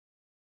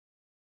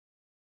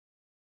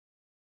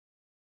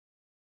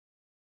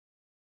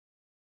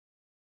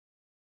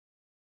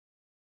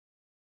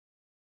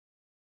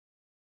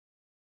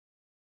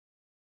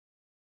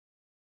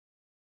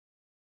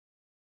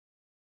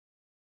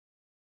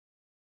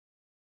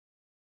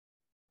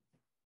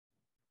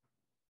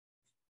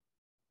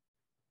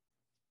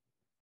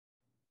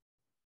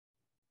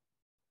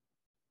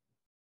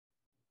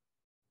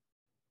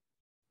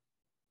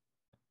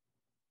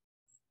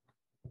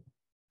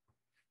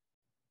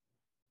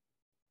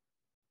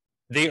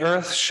The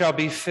earth shall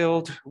be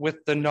filled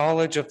with the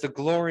knowledge of the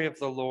glory of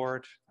the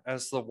Lord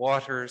as the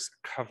waters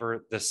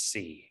cover the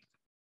sea.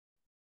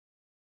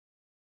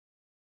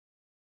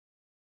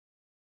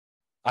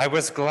 I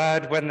was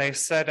glad when they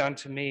said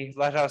unto me,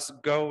 let us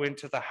go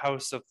into the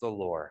house of the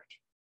Lord.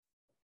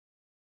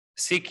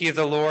 Seek ye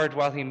the Lord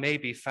while he may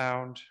be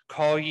found.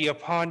 Call ye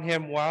upon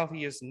him while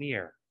he is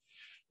near.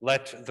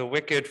 Let the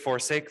wicked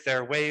forsake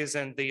their ways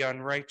and the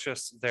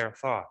unrighteous their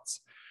thoughts.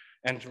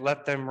 And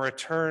let them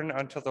return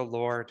unto the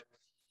Lord,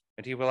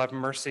 and he will have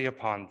mercy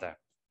upon them,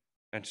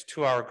 and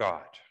to our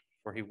God,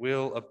 for he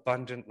will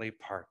abundantly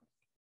pardon.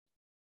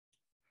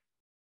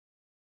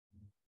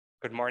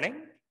 Good morning,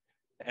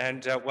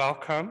 and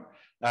welcome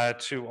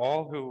to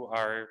all who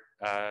are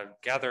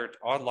gathered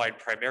online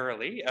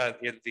primarily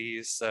in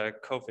these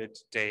COVID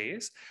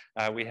days.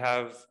 We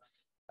have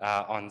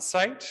on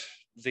site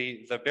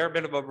the bare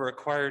minimum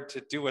required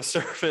to do a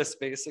service,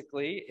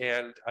 basically,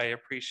 and I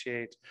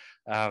appreciate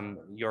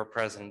your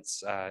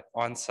presence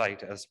on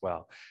site as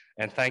well.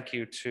 And thank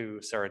you to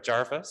Sarah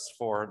Jarvis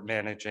for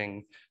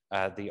managing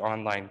the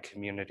online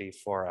community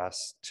for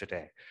us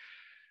today.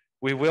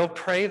 We will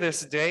pray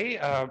this day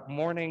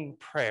morning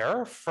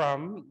prayer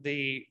from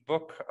the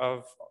Book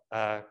of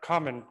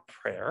Common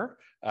Prayer,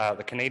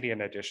 the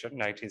Canadian edition,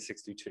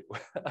 1962,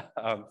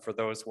 for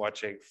those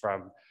watching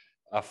from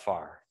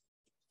afar.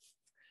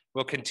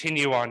 We'll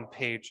continue on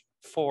page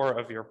 4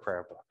 of your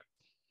prayer book.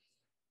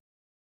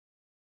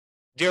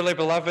 Dearly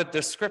beloved,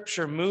 the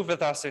scripture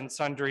moveth us in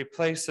sundry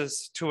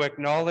places to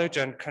acknowledge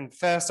and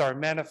confess our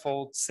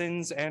manifold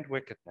sins and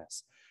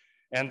wickedness,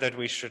 and that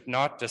we should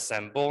not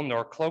dissemble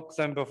nor cloak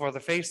them before the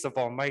face of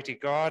Almighty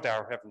God,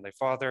 our Heavenly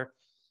Father,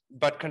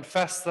 but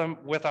confess them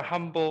with a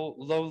humble,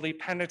 lowly,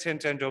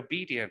 penitent, and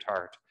obedient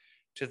heart,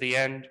 to the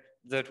end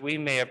that we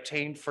may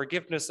obtain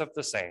forgiveness of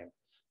the same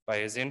by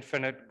his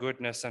infinite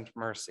goodness and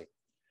mercy.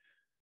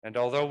 And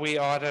although we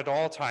ought at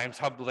all times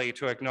humbly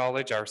to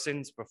acknowledge our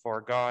sins before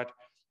God,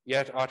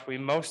 yet ought we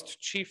most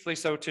chiefly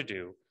so to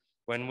do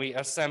when we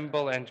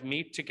assemble and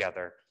meet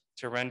together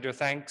to render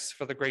thanks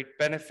for the great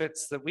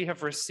benefits that we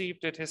have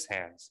received at his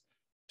hands,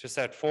 to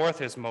set forth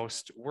his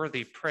most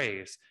worthy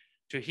praise,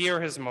 to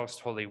hear his most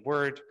holy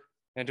word,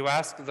 and to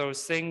ask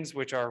those things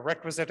which are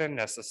requisite and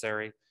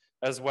necessary,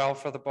 as well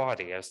for the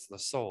body as the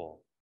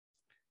soul.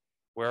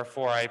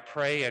 Wherefore I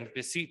pray and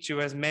beseech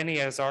you, as many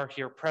as are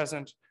here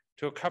present,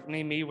 to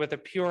accompany me with a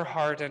pure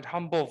heart and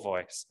humble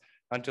voice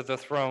unto the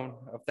throne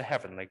of the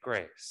heavenly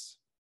grace.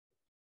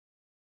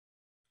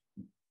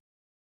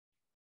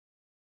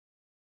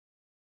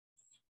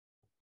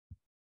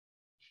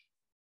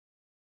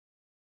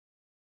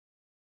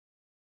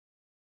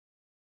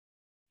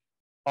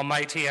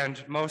 Almighty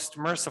and most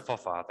merciful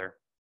Father,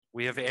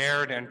 we have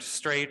erred and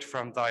strayed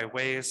from thy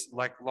ways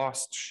like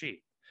lost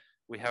sheep.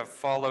 We have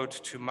followed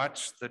too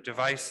much the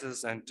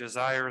devices and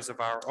desires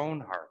of our own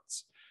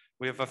hearts.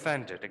 We have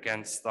offended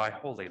against thy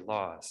holy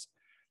laws.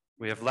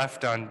 We have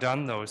left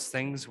undone those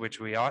things which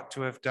we ought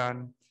to have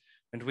done,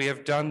 and we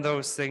have done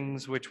those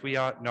things which we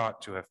ought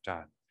not to have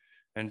done.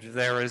 And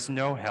there is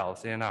no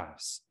health in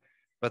us.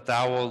 But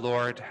thou, O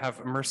Lord,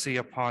 have mercy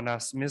upon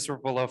us,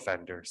 miserable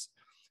offenders.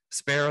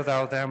 Spare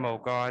thou them, O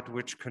God,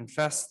 which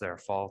confess their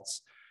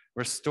faults.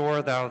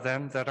 Restore thou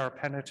them that are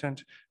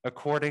penitent,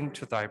 according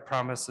to thy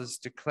promises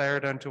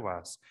declared unto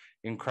us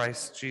in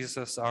Christ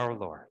Jesus our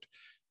Lord.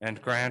 And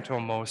grant, O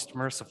most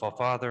merciful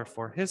Father,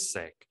 for his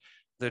sake,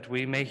 that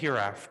we may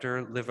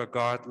hereafter live a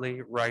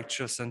godly,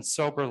 righteous, and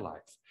sober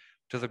life,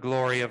 to the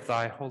glory of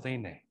thy holy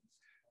name.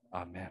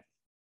 Amen.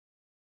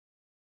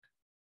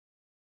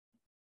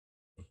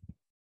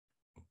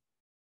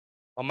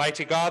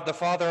 Almighty God, the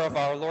Father of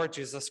our Lord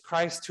Jesus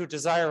Christ, who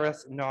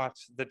desireth not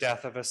the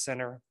death of a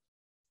sinner,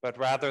 but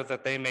rather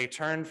that they may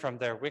turn from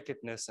their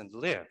wickedness and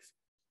live,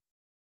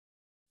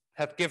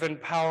 hath given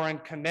power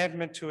and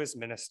commandment to his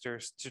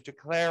ministers to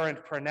declare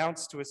and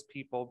pronounce to his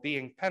people,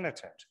 being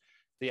penitent,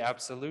 the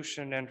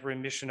absolution and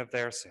remission of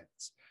their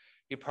sins.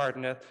 He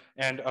pardoneth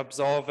and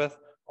absolveth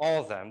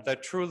all them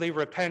that truly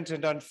repent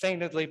and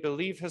unfeignedly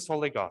believe his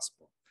holy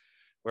gospel.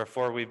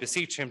 Wherefore we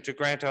beseech him to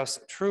grant us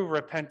true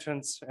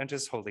repentance and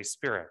his Holy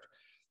Spirit,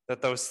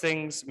 that those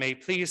things may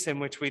please him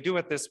which we do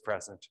at this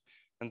present,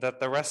 and that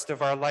the rest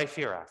of our life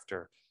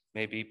hereafter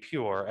may be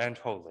pure and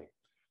holy,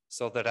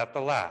 so that at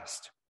the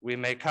last we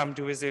may come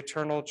to his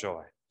eternal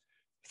joy.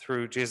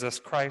 Through Jesus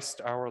Christ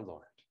our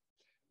Lord.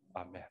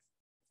 Amen.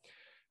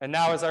 And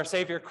now, as our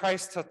Savior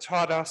Christ hath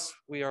taught us,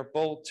 we are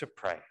bold to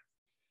pray.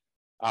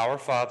 Our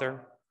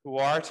Father, who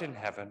art in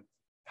heaven,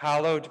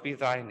 hallowed be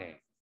thy name.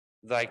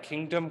 Thy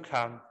kingdom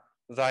come,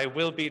 thy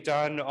will be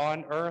done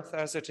on earth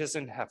as it is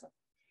in heaven.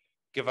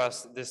 Give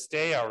us this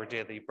day our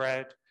daily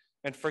bread,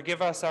 and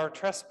forgive us our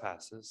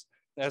trespasses,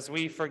 as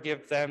we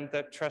forgive them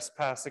that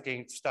trespass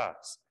against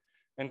us.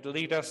 And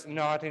lead us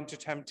not into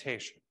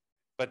temptation,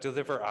 but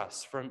deliver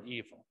us from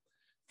evil.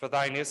 For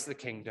thine is the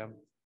kingdom,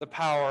 the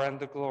power, and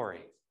the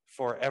glory,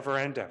 forever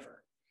and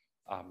ever.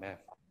 Amen.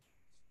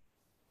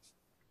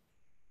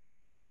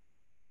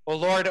 O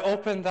Lord,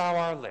 open thou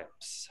our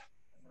lips.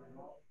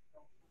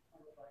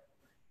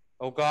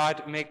 O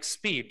God, make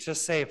speed to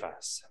save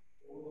us.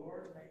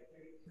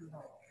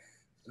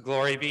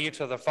 Glory be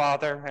to the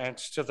Father, and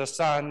to the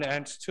Son,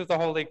 and to the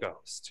Holy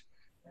Ghost.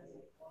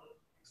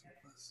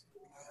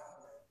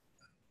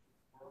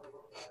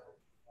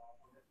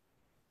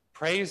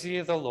 Praise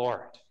ye the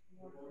Lord.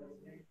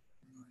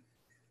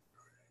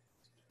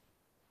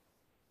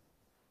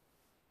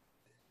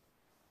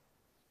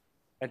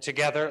 And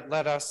together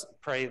let us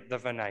pray the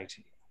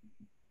Venite.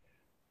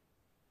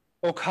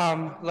 O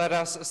come, let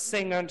us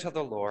sing unto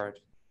the Lord.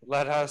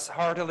 Let us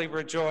heartily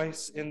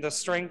rejoice in the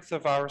strength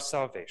of our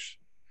salvation.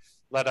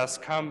 Let us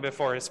come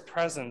before his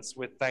presence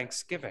with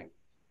thanksgiving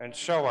and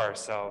show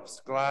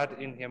ourselves glad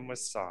in him with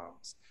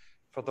psalms.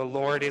 For the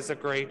Lord is a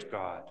great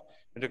God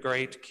and a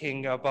great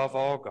King above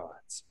all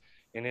gods.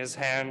 In his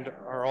hand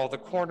are all the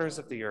corners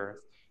of the earth,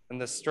 and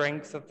the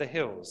strength of the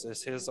hills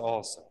is his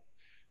also.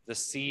 The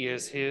sea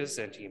is his,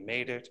 and he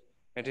made it,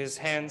 and his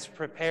hands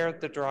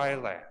prepared the dry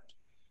land.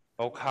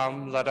 O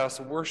come, let us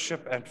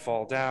worship and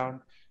fall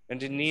down,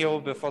 and kneel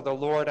before the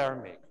Lord our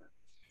Maker.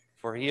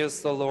 For he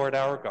is the Lord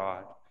our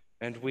God,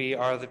 and we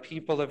are the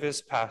people of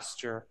his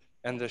pasture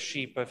and the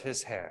sheep of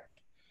his hand.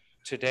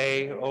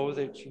 Today, O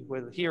that you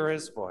will hear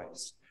his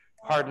voice.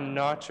 Harden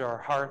not your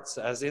hearts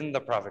as in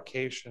the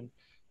provocation,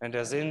 and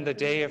as in the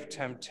day of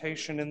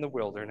temptation in the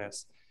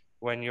wilderness,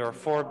 when your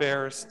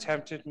forebears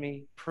tempted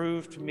me,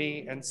 proved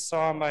me, and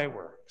saw my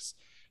works.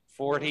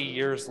 40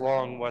 years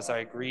long was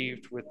I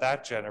grieved with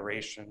that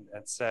generation,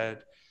 and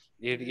said,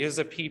 it is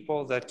a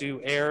people that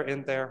do err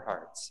in their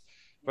hearts,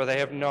 for they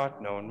have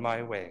not known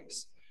my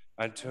ways,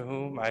 unto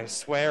whom I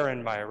swear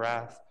in my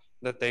wrath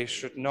that they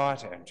should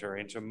not enter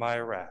into my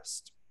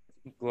rest.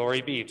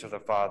 Glory be to the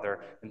Father,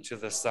 and to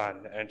the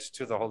Son, and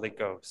to the Holy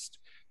Ghost,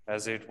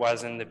 as it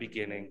was in the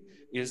beginning,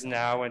 is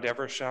now, and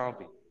ever shall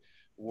be,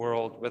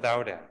 world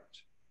without end.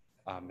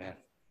 Amen.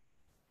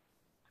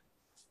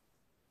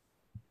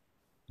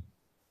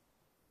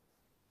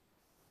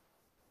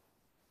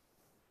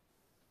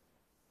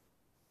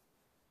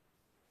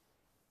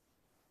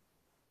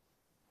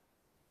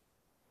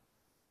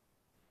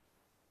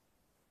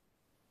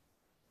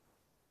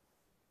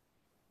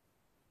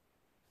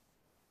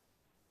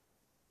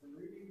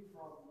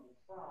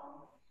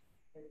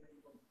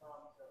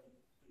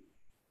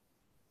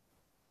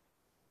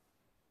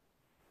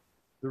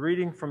 The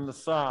reading from the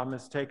Psalm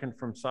is taken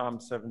from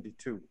Psalm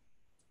 72.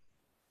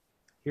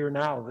 Hear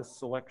now this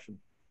selection.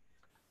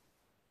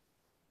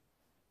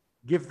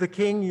 Give the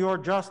king your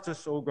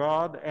justice, O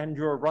God, and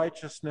your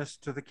righteousness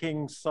to the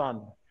king's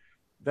son,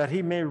 that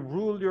he may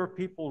rule your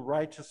people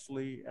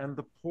righteously and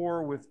the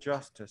poor with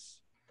justice,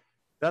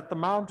 that the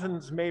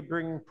mountains may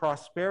bring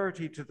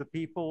prosperity to the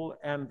people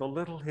and the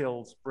little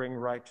hills bring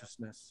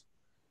righteousness.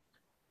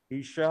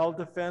 He shall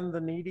defend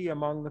the needy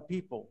among the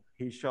people.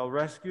 He shall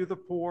rescue the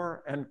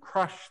poor and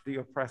crush the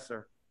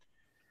oppressor.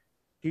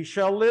 He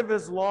shall live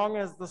as long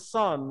as the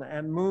sun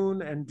and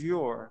moon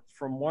endure,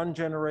 from one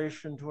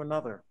generation to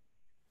another.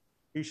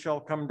 He shall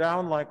come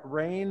down like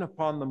rain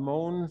upon the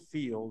mown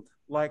field,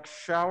 like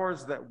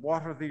showers that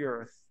water the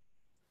earth.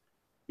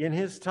 In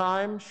his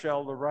time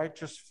shall the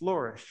righteous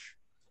flourish.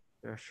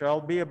 There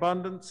shall be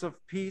abundance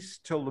of peace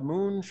till the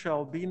moon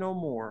shall be no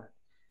more.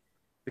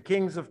 The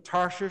kings of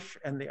Tarshish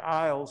and the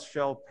isles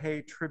shall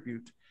pay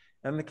tribute,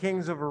 and the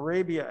kings of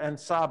Arabia and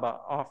Saba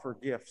offer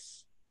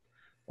gifts.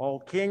 All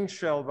kings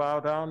shall bow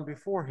down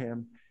before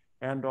him,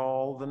 and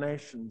all the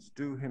nations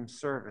do him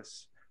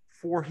service.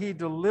 For he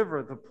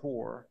deliver the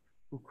poor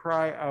who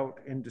cry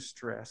out in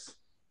distress,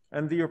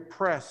 and the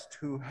oppressed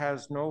who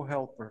has no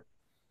helper.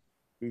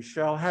 He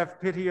shall have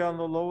pity on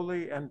the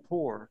lowly and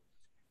poor.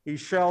 He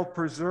shall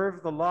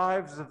preserve the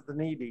lives of the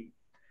needy.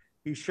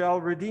 He shall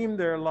redeem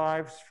their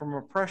lives from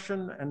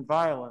oppression and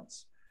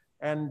violence,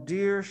 and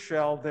dear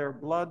shall their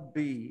blood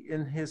be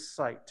in his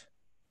sight.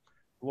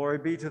 Glory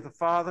be to the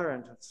Father,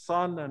 and to the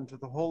Son, and to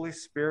the Holy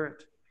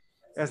Spirit,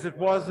 as it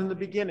was in the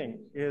beginning,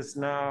 is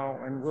now,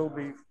 and will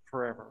be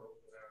forever.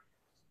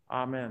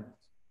 Amen.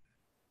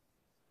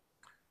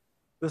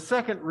 The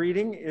second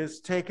reading is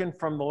taken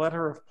from the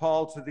letter of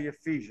Paul to the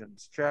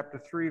Ephesians, chapter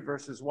 3,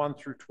 verses 1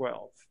 through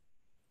 12.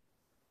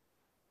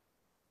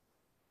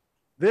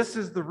 This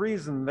is the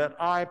reason that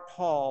I,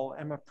 Paul,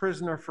 am a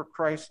prisoner for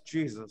Christ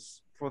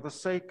Jesus, for the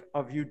sake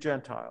of you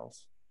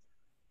Gentiles.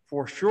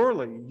 For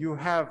surely you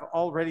have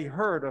already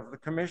heard of the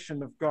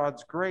commission of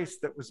God's grace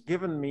that was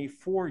given me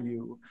for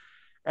you,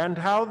 and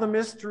how the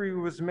mystery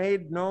was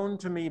made known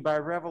to me by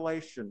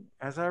revelation,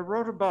 as I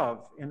wrote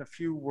above in a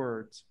few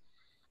words,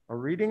 a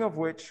reading of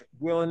which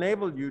will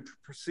enable you to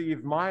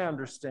perceive my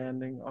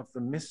understanding of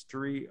the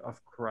mystery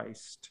of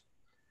Christ.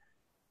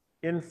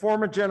 In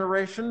former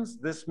generations,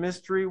 this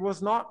mystery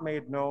was not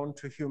made known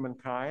to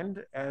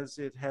humankind, as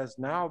it has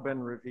now been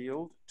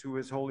revealed to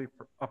his holy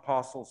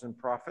apostles and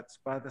prophets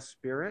by the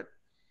Spirit.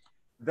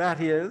 That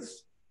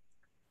is,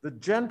 the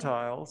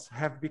Gentiles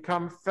have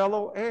become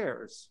fellow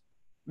heirs,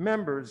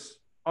 members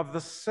of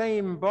the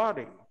same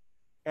body,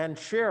 and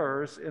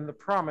sharers in the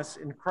promise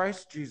in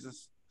Christ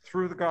Jesus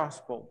through the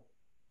gospel.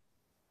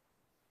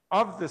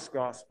 of this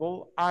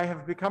gospel, I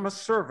have become a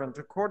servant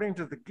according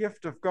to the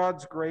gift of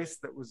God's grace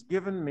that was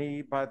given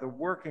me by the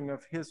working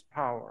of his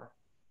power.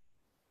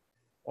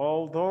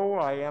 Although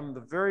I am the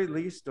very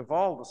least of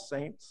all the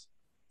saints,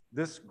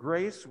 this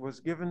grace was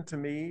given to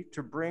me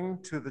to bring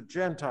to the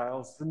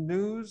Gentiles the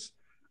news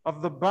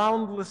of the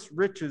boundless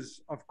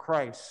riches of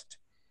Christ,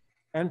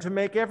 and to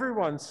make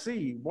everyone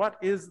see what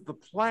is the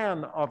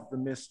plan of the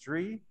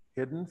mystery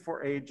hidden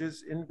for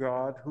ages in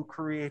God who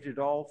created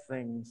all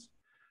things,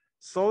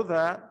 so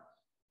that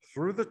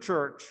through the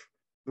church,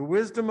 the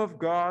wisdom of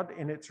God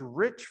in its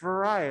rich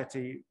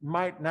variety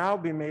might now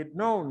be made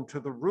known to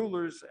the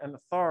rulers and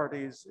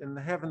authorities in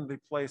the heavenly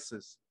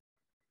places.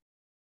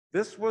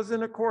 This was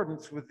in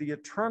accordance with the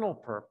eternal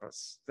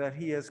purpose that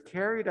he has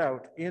carried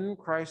out in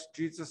Christ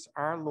Jesus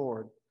our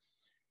Lord,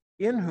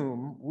 in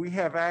whom we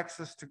have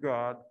access to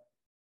God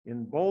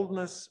in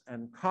boldness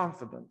and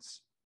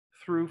confidence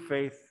through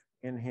faith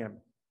in him.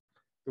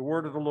 The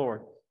word of the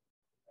Lord.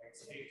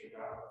 Thanks be to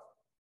God.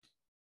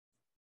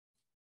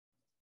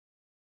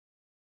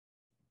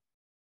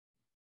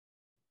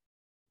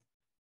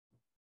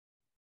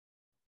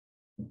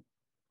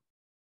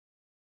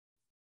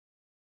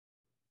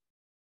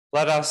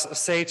 Let us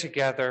say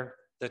together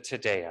the Te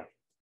Deum,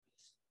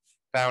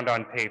 found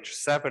on page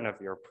 7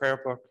 of your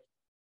prayer book.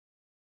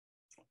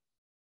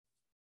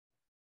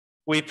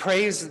 We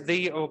praise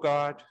thee, O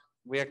God,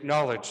 we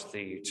acknowledge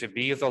thee to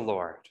be the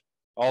Lord.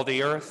 All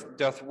the earth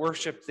doth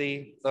worship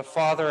thee, the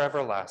Father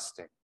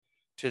everlasting.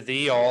 To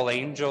thee all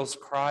angels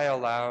cry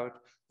aloud,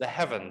 the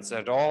heavens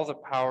and all the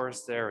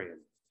powers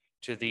therein.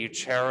 To thee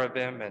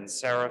cherubim and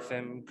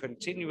seraphim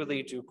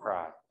continually do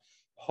cry,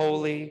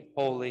 Holy,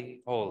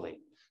 holy, holy,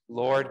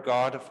 Lord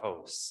God of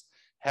hosts.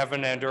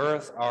 Heaven and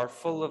earth are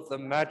full of the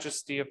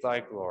majesty of thy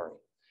glory.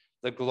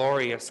 The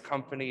glorious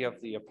company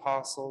of the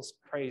apostles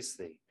praise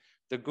thee.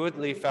 The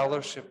goodly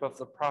fellowship of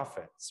the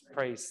prophets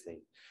praise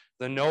thee.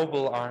 The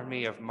noble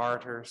army of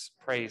martyrs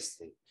praise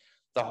thee.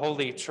 The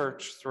holy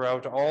church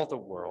throughout all the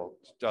world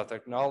doth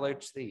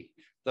acknowledge thee,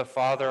 the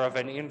Father of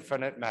an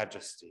infinite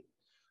majesty,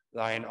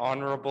 thine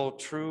honorable,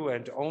 true,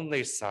 and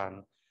only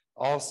Son,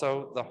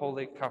 also the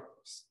Holy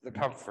the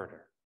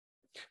Comforter.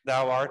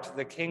 Thou art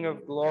the King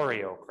of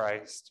glory, O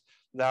Christ.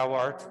 Thou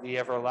art the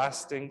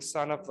everlasting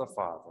Son of the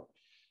Father.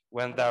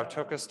 When thou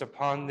tookest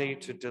upon thee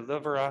to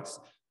deliver us,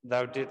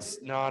 thou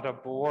didst not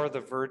abhor the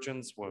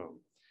Virgin's womb.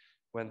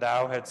 When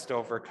thou hadst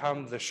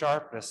overcome the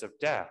sharpness of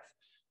death,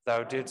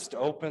 thou didst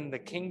open the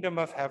kingdom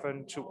of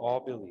heaven to all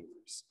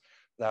believers.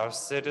 Thou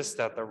sittest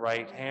at the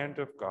right hand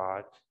of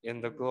God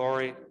in the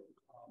glory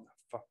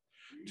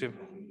to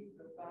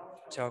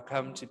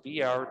come to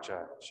be our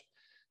judge.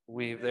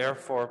 We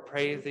therefore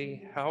pray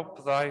thee,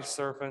 help thy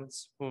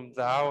servants whom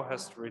thou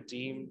hast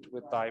redeemed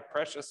with thy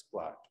precious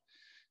blood.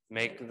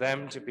 Make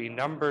them to be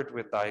numbered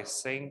with thy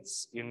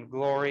saints in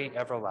glory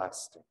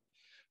everlasting.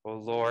 O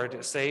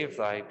Lord, save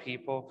thy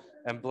people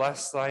and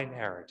bless thine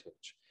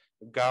heritage.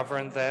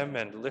 Govern them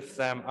and lift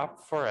them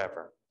up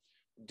forever.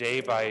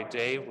 Day by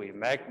day we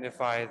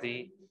magnify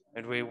thee,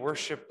 and we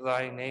worship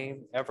thy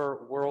name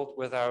ever, world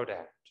without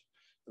end.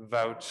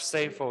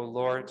 Vouchsafe, O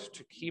Lord,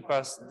 to keep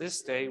us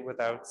this day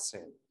without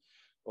sin.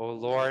 O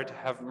Lord,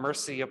 have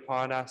mercy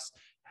upon us,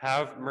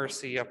 have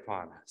mercy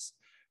upon us.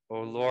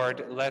 O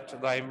Lord, let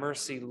thy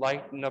mercy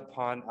lighten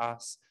upon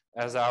us,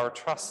 as our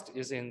trust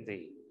is in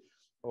thee.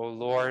 O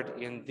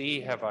Lord, in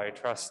thee have I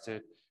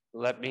trusted,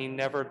 let me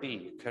never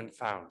be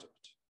confounded.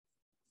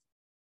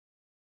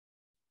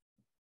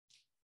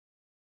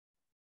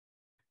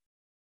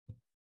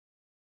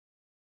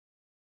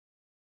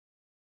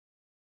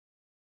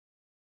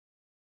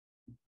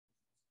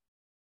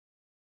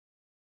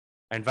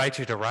 I invite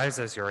you to rise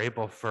as you're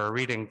able for a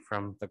reading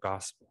from the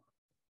Gospel.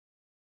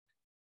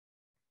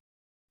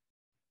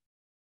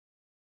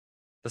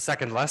 The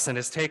second lesson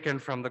is taken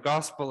from the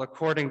Gospel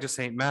according to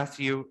St.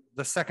 Matthew,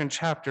 the 2nd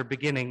chapter,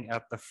 beginning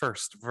at the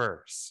 1st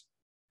verse.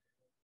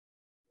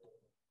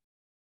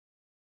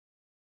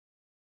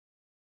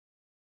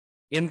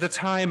 In the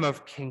time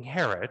of King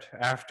Herod,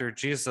 after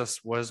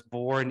Jesus was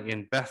born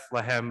in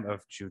Bethlehem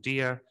of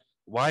Judea,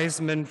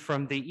 wise men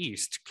from the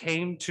east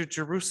came to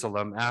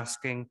Jerusalem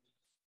asking,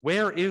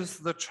 "Where is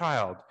the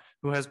child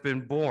who has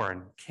been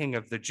born King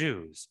of the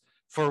Jews?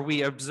 For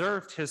we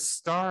observed his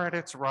star at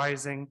its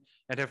rising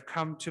and have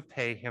come to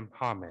pay him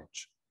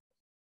homage."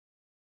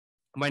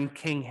 When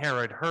King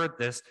Herod heard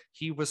this,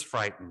 he was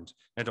frightened,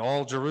 and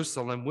all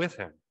Jerusalem with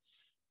him.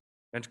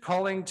 And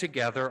calling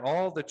together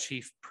all the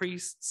chief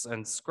priests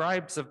and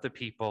scribes of the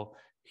people,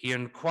 he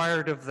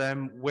inquired of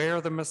them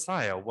where the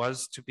Messiah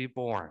was to be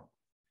born.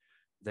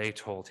 They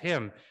told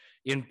him,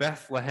 "In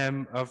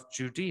Bethlehem of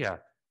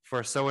Judea,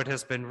 for so it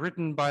has been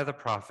written by the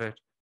prophet,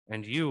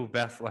 and you,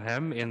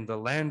 Bethlehem, in the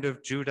land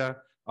of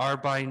Judah, are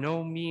by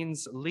no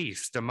means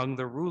least among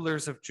the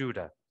rulers of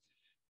Judah.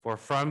 For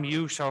from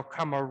you shall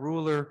come a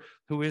ruler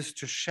who is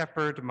to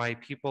shepherd my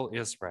people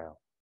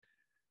Israel."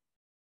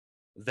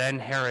 Then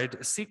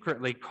Herod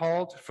secretly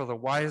called for the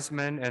wise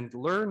men and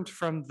learned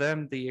from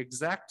them the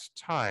exact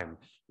time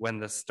when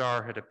the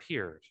star had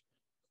appeared.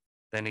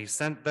 Then he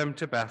sent them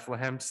to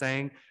Bethlehem,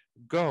 saying,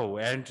 "Go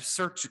and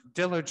search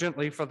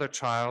diligently for the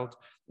child,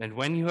 and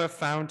when you have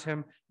found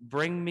him,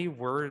 bring me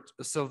word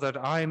so that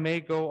I may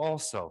go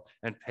also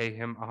and pay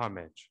him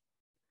homage."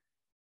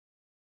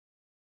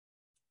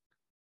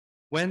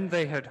 When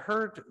they had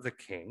heard the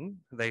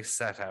king, they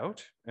set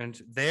out,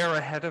 and there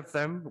ahead of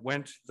them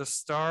went the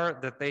star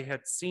that they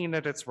had seen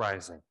at its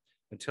rising,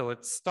 until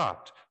it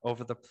stopped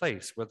over the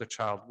place where the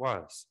child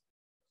was.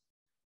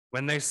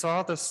 When they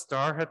saw the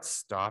star had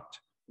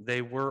stopped,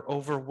 they were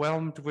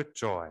overwhelmed with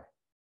joy.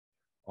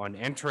 On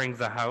entering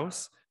the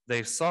house,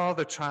 they saw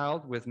the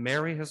child with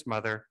Mary his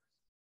mother,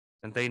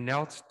 and they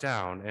knelt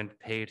down and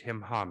paid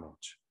him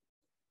homage.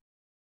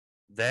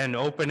 Then,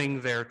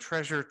 opening their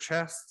treasure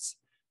chests,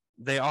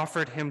 they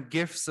offered him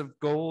gifts of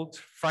gold,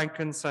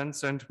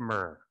 frankincense, and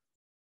myrrh.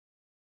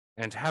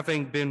 And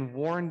having been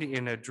warned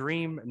in a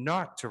dream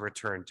not to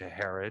return to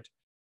Herod,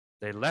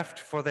 they left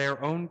for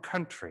their own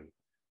country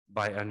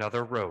by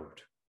another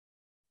road.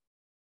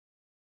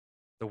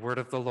 The word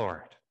of the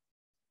Lord.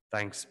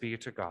 Thanks be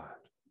to God.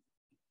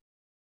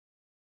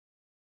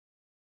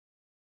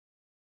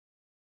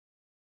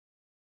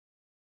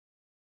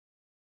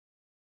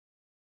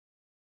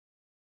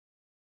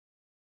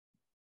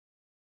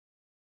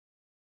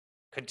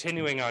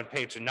 Continuing on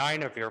page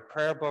 9 of your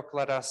prayer book,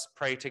 let us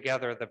pray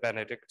together the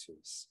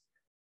Benedictus.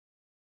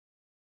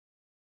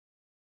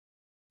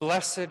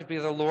 Blessed be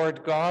the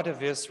Lord God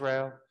of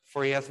Israel,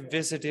 for he hath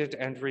visited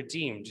and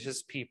redeemed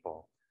his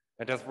people,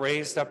 and hath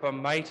raised up a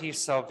mighty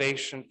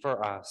salvation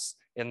for us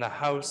in the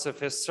house of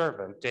his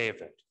servant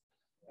David,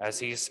 as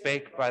he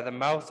spake by the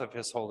mouth of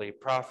his holy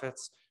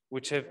prophets,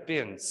 which have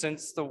been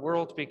since the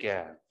world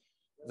began,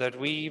 that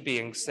we,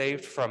 being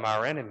saved from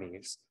our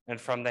enemies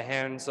and from the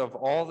hands of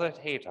all that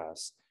hate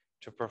us,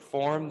 to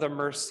perform the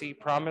mercy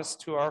promised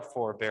to our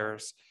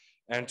forebears,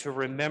 and to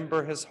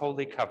remember his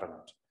holy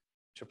covenant,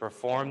 to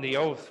perform the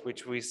oath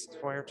which we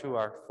swore to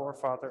our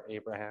forefather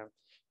Abraham,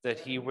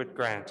 that he would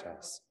grant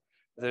us,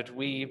 that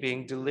we,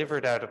 being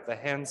delivered out of the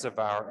hands of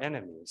our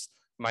enemies,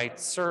 might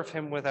serve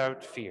him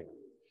without fear,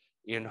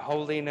 in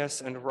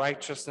holiness and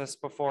righteousness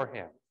before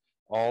him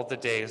all the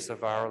days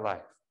of our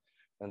life.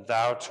 And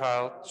thou,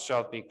 child,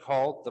 shalt be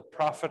called the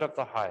prophet of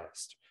the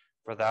highest,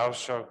 for thou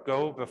shalt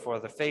go before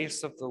the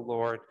face of the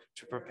Lord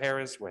to prepare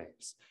his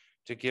ways,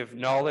 to give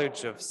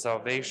knowledge of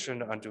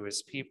salvation unto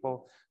his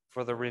people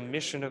for the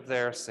remission of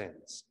their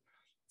sins,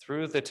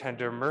 through the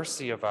tender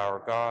mercy of our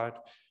God,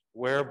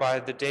 whereby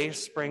the day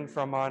spring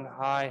from on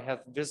high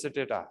hath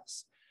visited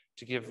us,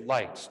 to give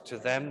light to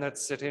them that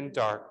sit in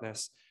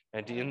darkness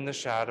and in the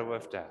shadow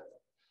of death,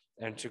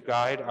 and to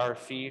guide our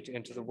feet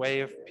into the way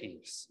of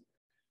peace.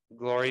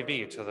 Glory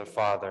be to the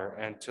Father,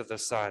 and to the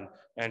Son,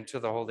 and to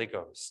the Holy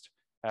Ghost,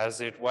 as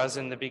it was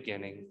in the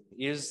beginning,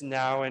 is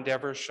now, and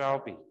ever shall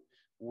be,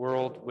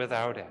 world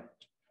without end.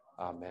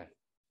 Amen.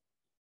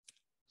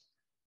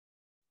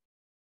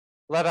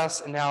 Let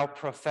us now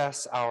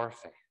profess our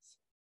faith.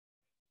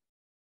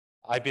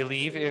 I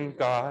believe in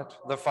God,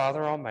 the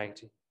Father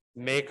Almighty,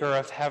 maker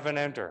of heaven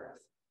and earth,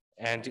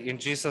 and in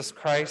Jesus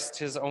Christ,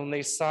 his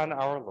only Son,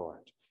 our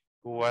Lord,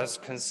 who was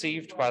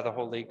conceived by the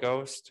Holy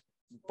Ghost,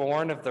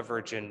 born of the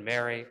Virgin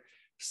Mary,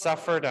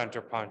 suffered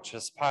under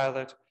Pontius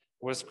Pilate,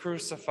 was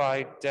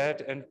crucified,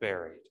 dead, and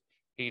buried.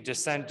 He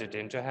descended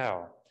into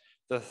hell.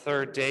 The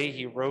third day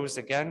he rose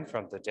again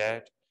from the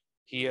dead.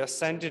 He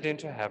ascended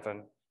into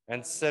heaven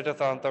and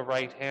sitteth on the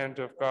right hand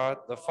of God,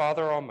 the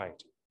Father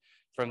Almighty.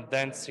 From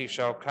thence he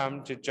shall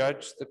come to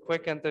judge the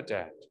quick and the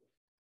dead.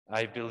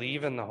 I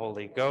believe in the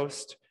Holy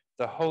Ghost,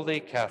 the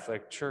Holy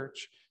Catholic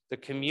Church, the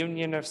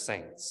communion of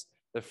saints,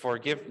 the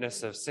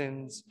forgiveness of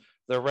sins,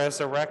 the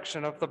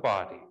resurrection of the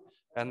body,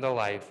 and the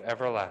life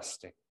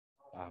everlasting.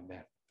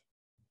 Amen.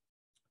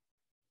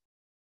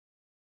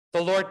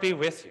 The Lord be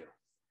with you.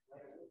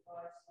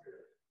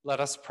 Let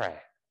us pray.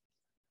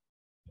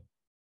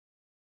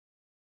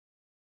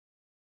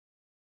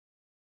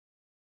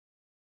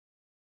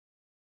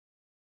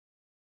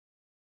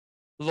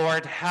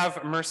 Lord,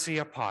 have mercy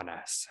upon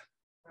us.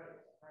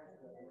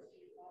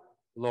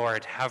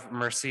 Lord, have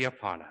mercy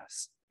upon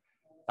us.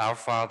 Our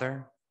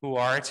Father, who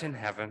art in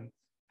heaven,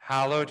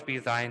 hallowed be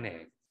thy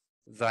name.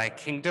 Thy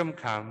kingdom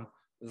come,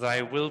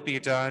 thy will be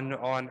done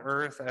on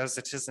earth as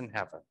it is in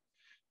heaven.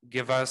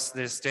 Give us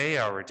this day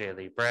our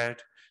daily bread,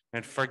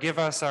 and forgive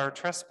us our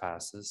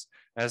trespasses,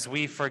 as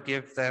we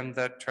forgive them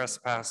that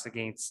trespass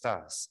against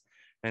us.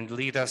 And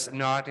lead us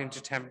not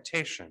into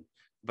temptation,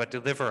 but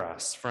deliver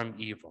us from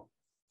evil.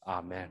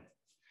 Amen.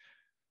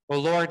 O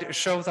Lord,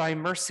 show thy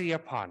mercy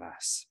upon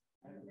us.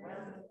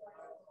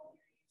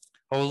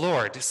 O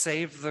Lord,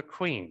 save the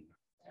Queen.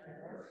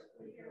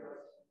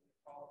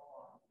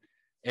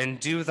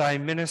 Endue thy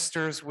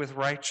ministers with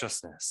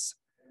righteousness.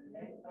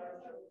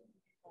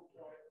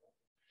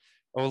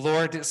 O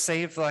Lord,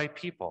 save thy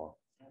people.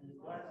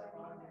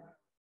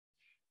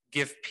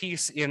 Give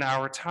peace in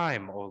our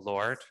time, O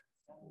Lord.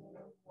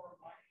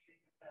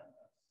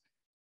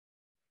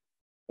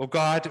 O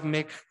God,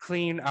 make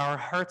clean our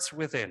hearts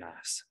within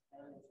us.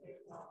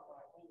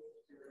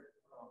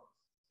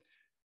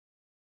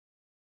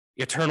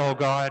 Eternal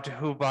God,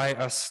 who by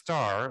a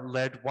star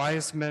led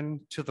wise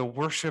men to the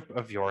worship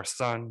of your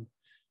Son,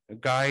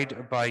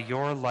 guide by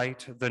your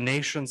light the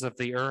nations of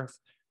the earth,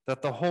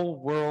 that the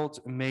whole world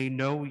may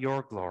know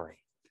your glory.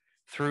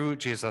 Through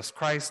Jesus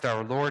Christ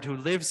our Lord, who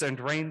lives and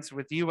reigns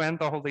with you and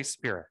the Holy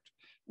Spirit,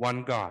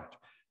 one God,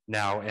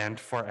 now and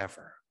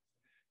forever.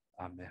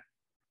 Amen.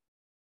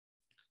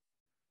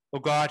 O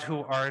God,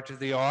 who art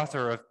the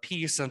author of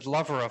peace and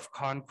lover of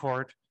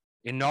concord,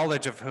 in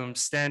knowledge of whom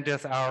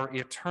standeth our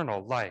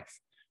eternal life,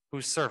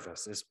 whose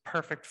service is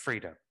perfect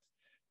freedom,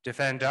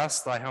 defend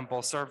us, thy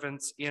humble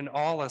servants, in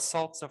all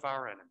assaults of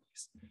our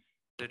enemies,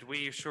 that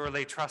we,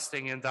 surely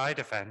trusting in thy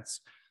defense,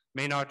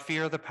 may not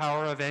fear the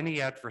power of any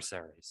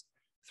adversaries,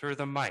 through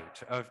the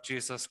might of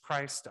Jesus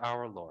Christ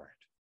our Lord.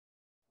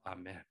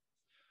 Amen.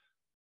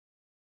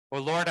 O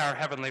Lord, our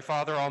heavenly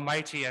Father,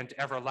 almighty and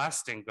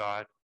everlasting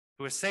God,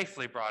 who has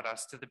safely brought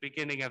us to the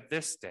beginning of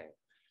this day,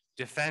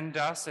 defend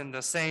us in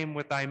the same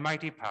with thy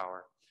mighty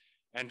power,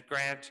 and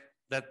grant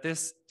that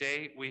this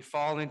day we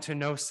fall into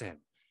no sin,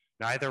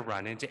 neither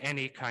run into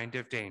any kind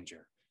of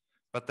danger,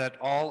 but that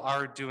all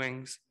our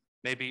doings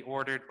may be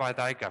ordered by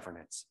thy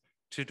governance,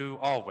 to do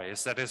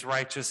always that is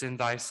righteous in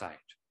thy sight.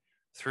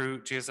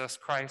 Through Jesus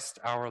Christ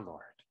our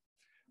Lord.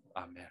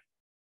 Amen.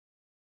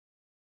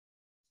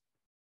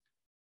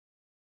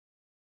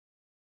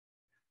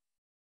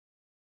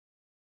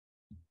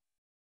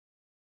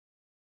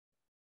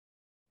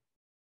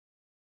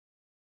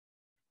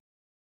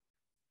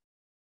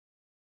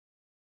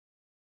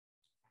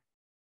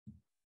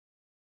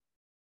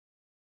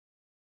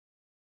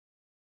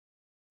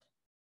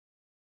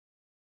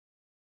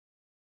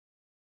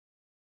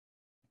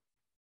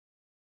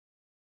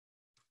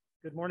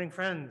 Good morning,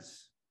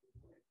 friends.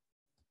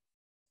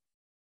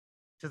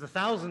 To the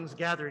thousands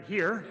gathered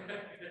here,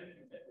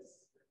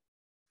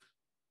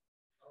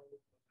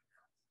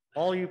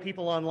 all you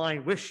people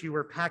online wish you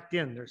were packed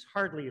in. There's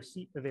hardly a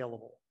seat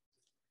available.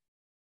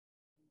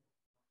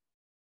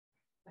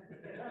 That's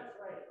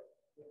right.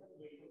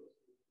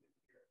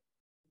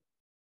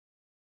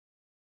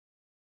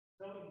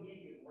 So indeed,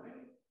 good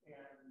morning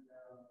and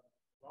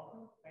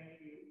welcome.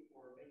 Thank you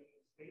for making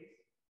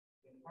space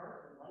in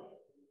heart and life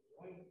to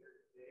join here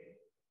today.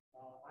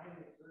 I'm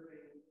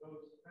observing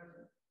those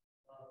present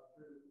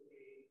through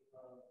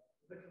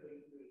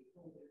literally through a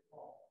COVID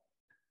call.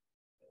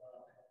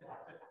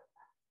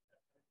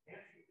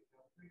 Nancy,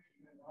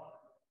 preaching and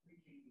Robert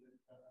preaching with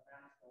a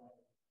mask on.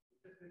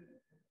 It's just been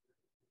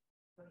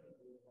such a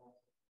good awesome.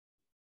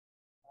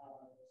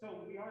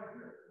 So we are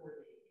here for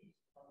the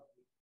feast of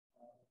the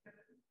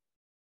Epiphany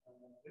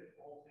with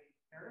All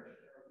Saints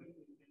Parish. There are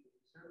weekly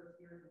service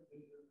here in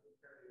Windsor,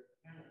 Ontario,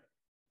 Canada.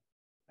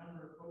 A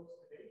number of folks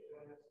today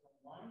join us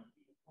online,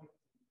 the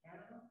appointments in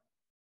Canada,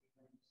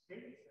 in the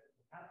States, and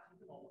perhaps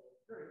even all over the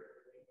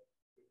today,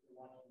 if you're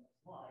watching us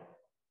live,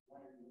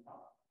 wondering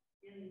about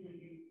in the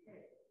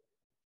UK.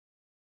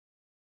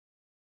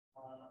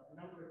 A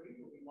number of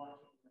you will be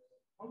watching this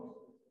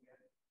post this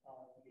again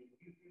via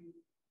YouTube,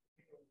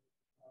 particularly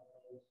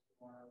those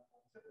who are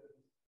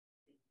siblings.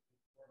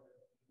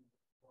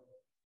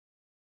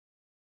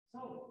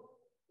 So,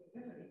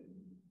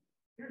 Epiphany,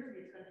 here's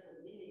the essential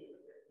meaning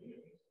of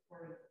Epiphany,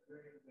 according to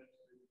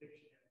Merriam-Webster's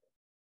dictionary.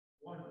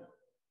 1.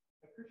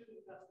 A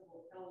Christian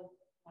festival held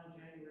on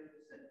January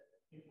the 6th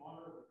in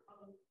honor of the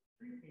coming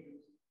three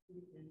kings to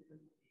the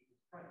infant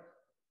Jesus Christ.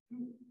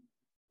 2.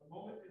 A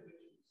moment in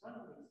which you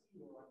suddenly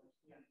see or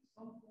understand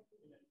something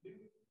in a new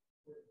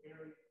or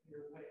very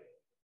clear way.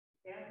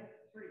 And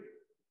 3.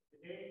 The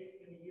day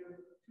in the year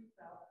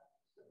 2022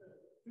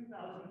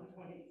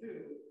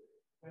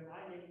 when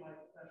I made my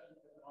profession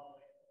as an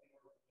Oblate of the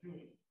order of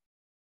Julian.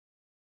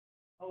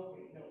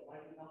 Okay, no, I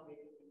did not make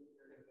it in the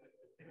year.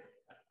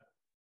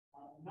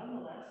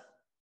 Nonetheless,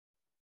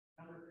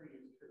 number 3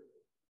 is true.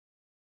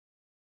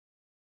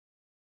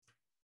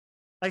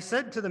 I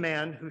said to the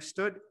man who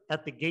stood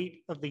at the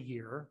gate of the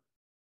year,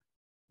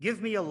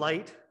 "Give me a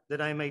light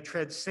that I may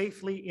tread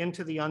safely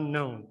into the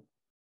unknown."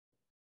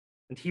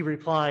 And he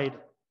replied,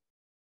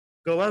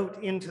 "Go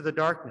out into the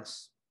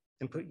darkness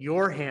and put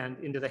your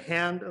hand into the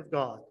hand of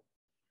God.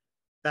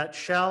 That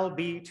shall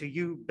be to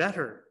you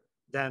better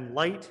than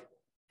light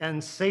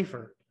and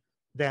safer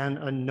than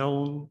a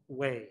known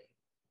way."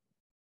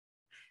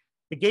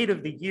 The Gate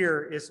of the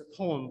Year is a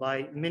poem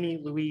by Minnie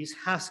Louise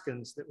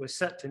Haskins that was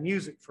set to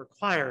music for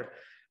choir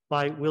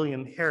by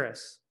William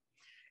Harris.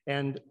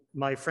 And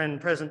my friend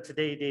present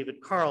today,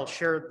 David Carle,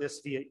 shared this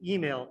via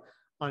email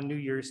on New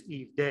Year's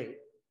Eve day.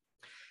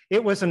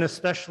 It was an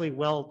especially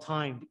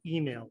well-timed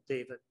email,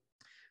 David,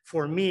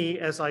 for me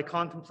as I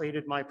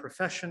contemplated my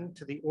profession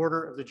to the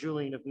Order of the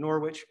Julian of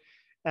Norwich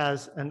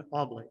as an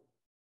Oblate.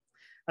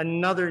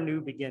 Another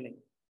new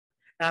beginning.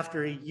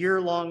 After a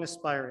year-long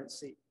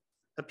aspirancy,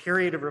 a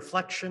period of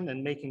reflection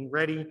and making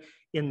ready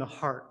in the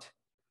heart,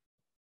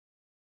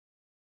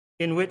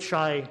 in which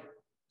I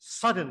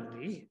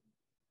suddenly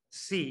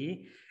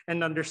see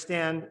and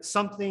understand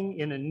something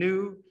in a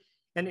new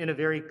and in a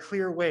very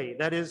clear way.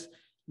 That is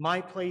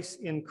my place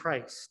in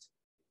Christ,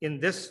 in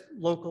this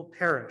local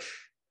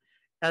parish,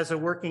 as a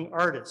working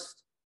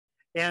artist,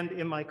 and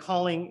in my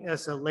calling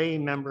as a lay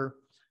member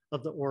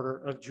of the Order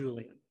of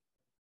Julian.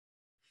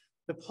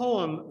 The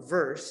poem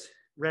verse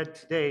read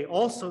today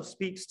also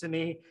speaks to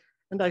me,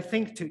 and I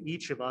think to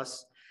each of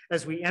us,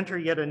 as we enter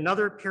yet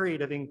another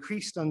period of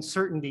increased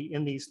uncertainty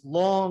in these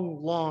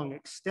long,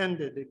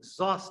 extended,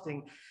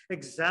 exhausting,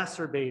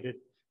 exacerbated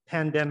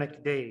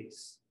pandemic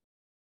days.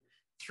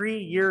 3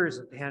 years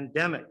of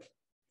pandemic,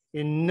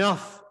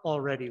 enough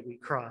already, we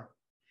cry.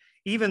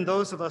 Even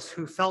those of us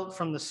who felt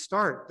from the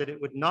start that it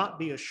would not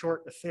be a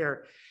short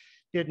affair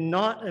did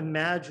not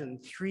imagine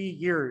 3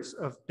 years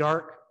of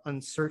dark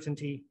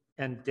uncertainty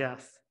and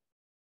death.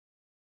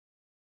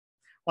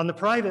 On the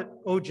private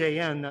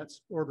OJN,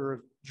 that's Order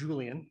of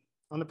Julian,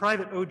 on the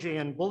private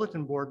OJN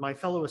bulletin board, my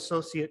fellow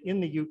associate in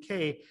the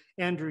UK,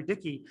 Andrew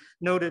Dickey,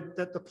 noted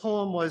that the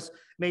poem was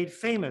made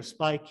famous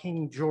by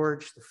King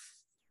George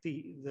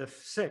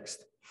VI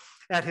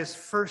at his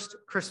first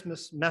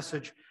Christmas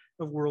message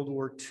of World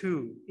War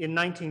II in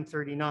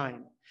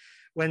 1939,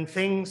 when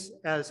things,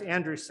 as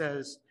Andrew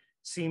says,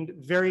 seemed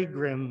very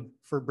grim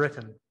for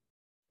Britain.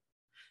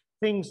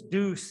 Things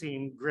do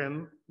seem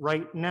grim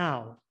right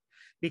now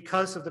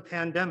because of the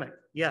pandemic,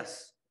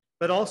 yes,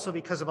 but also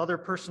because of other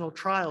personal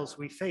trials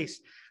we face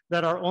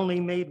that are only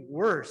made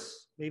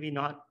worse, maybe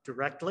not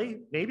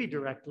directly, maybe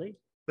directly,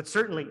 but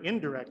certainly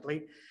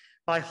indirectly,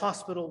 by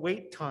hospital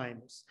wait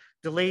times,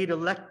 delayed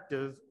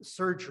elective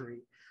surgery,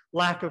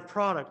 lack of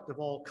product of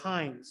all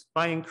kinds,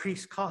 by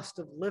increased cost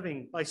of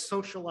living, by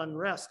social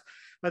unrest,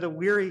 by the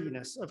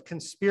weariness of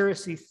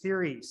conspiracy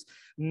theories,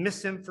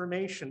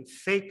 misinformation,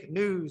 fake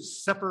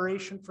news,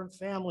 separation from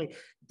family,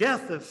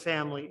 death of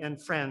family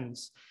and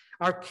friends,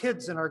 our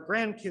kids and our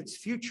grandkids'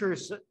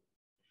 futures.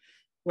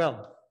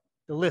 Well,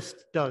 the list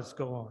does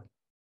go on.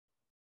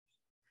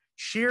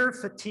 Sheer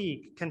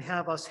fatigue can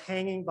have us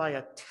hanging by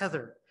a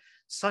tether,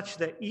 such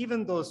that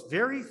even those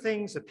very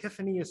things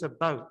Epiphany is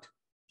about,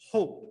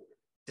 hope,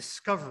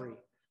 discovery,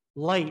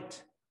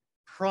 light,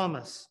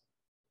 promise,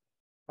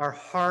 are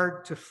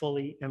hard to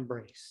fully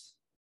embrace.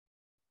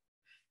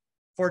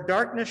 For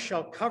darkness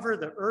shall cover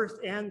the earth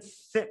and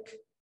thick,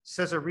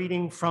 says a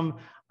reading from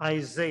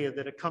Isaiah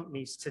that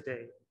accompanies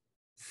today.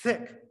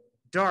 Thick,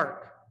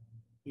 dark,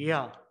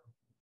 yeah,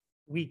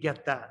 we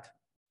get that.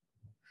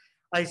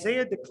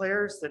 Isaiah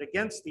declares that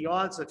against the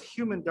odds of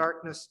human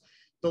darkness,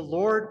 the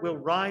Lord will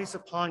rise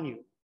upon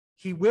you.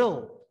 He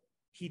will,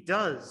 he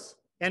does,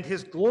 and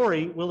his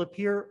glory will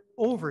appear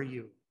over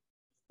you,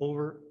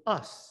 over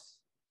us.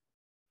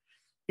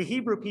 The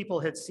Hebrew people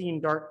had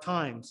seen dark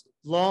times,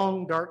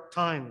 long dark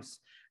times,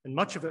 and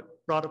much of it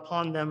brought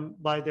upon them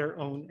by their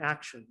own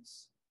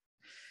actions.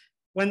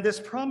 When this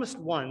promised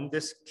one,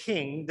 this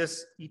king,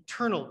 this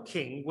eternal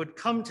king, would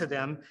come to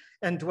them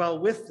and dwell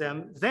with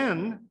them,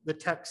 then, the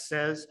text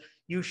says,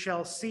 you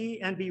shall see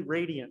and be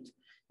radiant.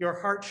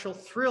 Your heart shall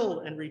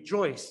thrill and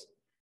rejoice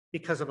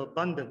because of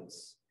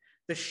abundance,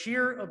 the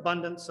sheer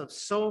abundance of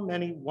so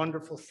many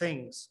wonderful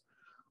things,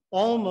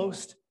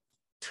 almost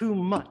too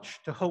much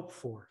to hope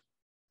for.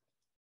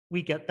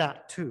 We get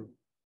that too.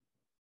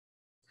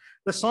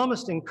 The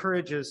psalmist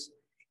encourages,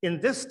 in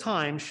this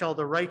time shall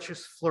the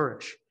righteous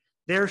flourish.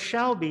 There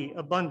shall be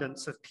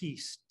abundance of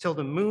peace till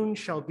the moon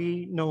shall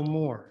be no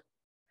more.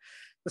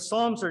 The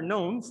Psalms are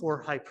known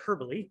for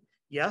hyperbole,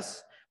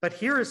 yes, but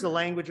here is the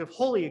language of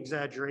holy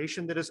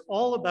exaggeration that is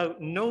all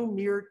about no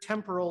mere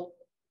temporal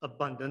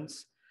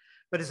abundance,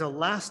 but is a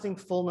lasting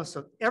fullness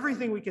of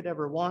everything we could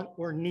ever want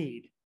or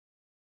need,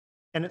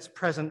 and it's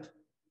present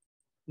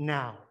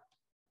now.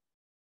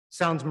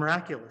 Sounds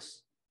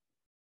miraculous,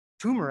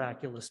 too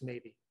miraculous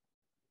maybe.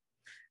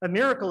 A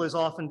miracle is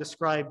often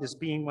described as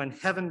being when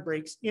heaven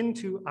breaks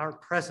into our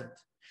present,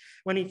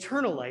 when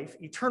eternal life,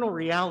 eternal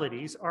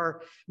realities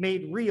are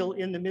made real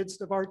in the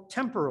midst of our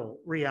temporal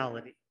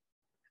reality,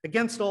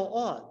 against all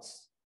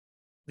odds,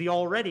 the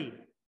already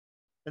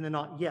and the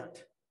not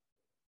yet.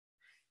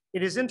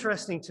 It is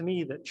interesting to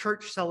me that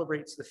church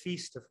celebrates the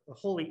feast of the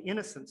Holy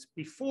Innocents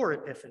before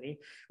Epiphany,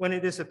 when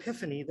it is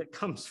Epiphany that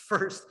comes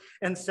first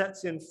and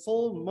sets in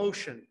full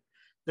motion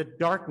the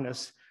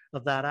darkness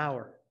of that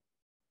hour.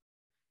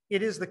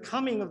 It is the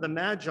coming of the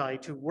Magi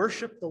to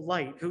worship the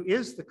light, who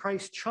is the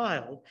Christ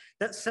child,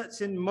 that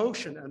sets in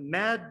motion a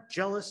mad,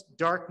 jealous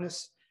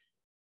darkness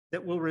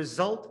that will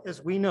result,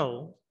 as we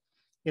know,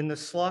 in the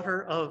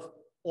slaughter of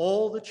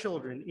all the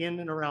children in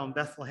and around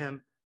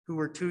Bethlehem who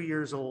were 2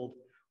 years old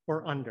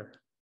or under.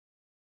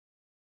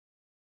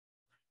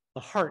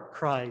 The heart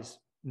cries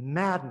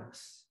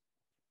madness,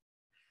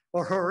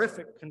 or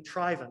horrific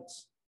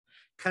contrivance,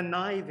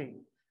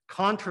 conniving,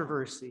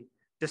 controversy,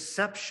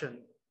 deception,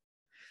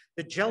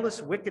 the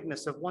jealous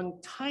wickedness of one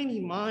tiny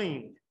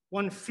mind,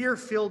 one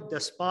fear-filled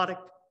despotic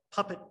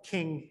puppet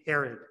king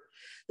Herod,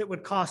 that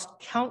would cost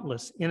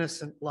countless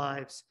innocent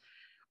lives,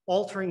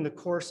 altering the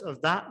course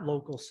of that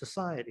local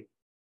society.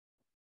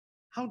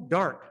 How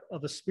dark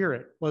of a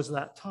spirit was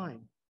that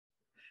time?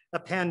 A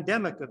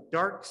pandemic of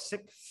dark,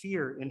 sick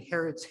fear in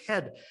Herod's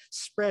head,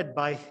 spread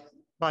by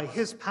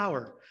his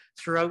power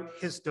throughout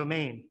his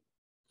domain.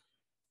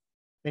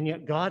 And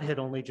yet God had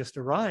only just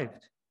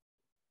arrived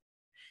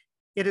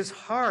It is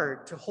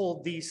hard to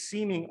hold these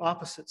seeming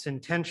opposites in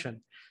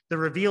tension, the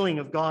revealing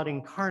of God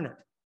incarnate,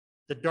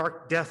 the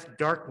dark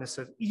darkness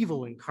of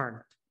evil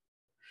incarnate.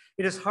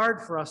 It is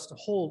hard for us to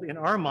hold in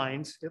our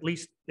minds, at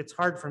least it's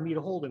hard for me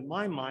to hold in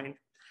my mind,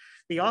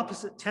 the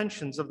opposite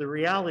tensions of the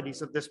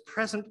realities of this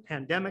present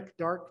pandemic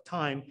dark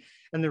time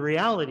and the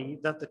reality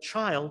that the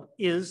child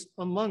is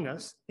among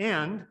us,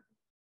 and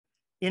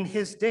in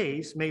his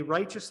days may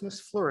righteousness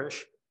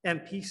flourish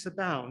and peace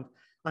abound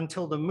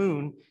until the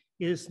moon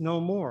is no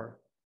more,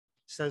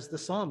 says the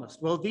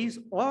psalmist. Well, these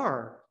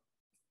are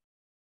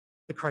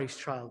the Christ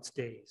child's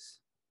days.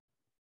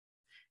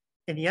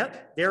 And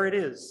yet, there it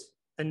is,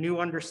 a new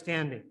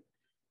understanding,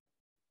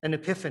 an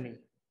epiphany,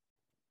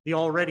 the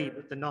already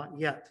but the not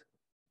yet.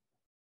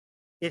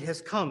 It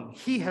has come,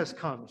 he has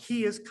come,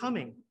 he is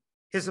coming.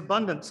 His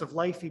abundance of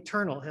life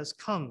eternal has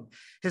come.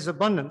 His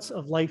abundance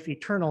of life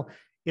eternal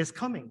is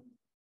coming.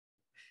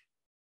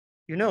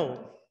 You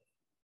know,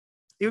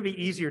 it would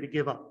be easier to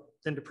give up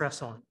than to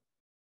press on.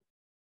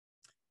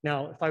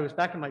 Now, if I was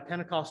back in my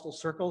Pentecostal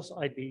circles,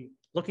 I'd be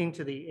looking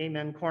to the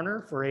amen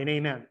corner for an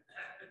amen.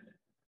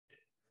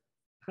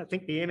 I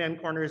think the amen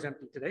corner is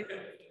empty today.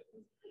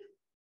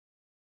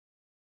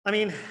 I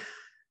mean,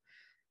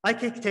 I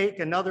could take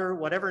another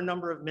whatever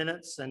number of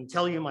minutes and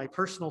tell you my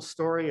personal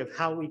story of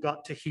how we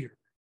got to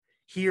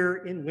here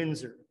in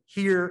Windsor,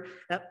 here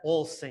at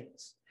All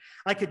Saints.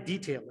 I could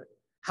detail it,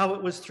 how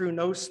it was through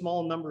no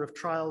small number of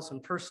trials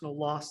and personal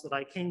loss that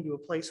I came to a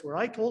place where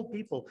I told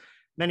people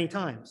many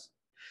times,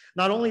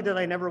 not only did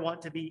I never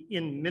want to be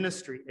in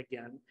ministry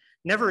again,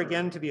 never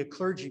again to be a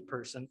clergy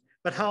person,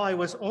 but how I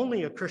was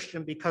only a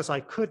Christian because I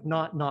could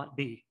not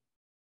be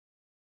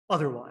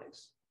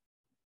otherwise.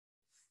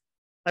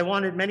 I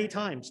wanted many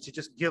times to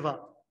just give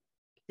up.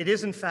 It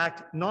is, in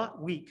fact,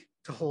 not weak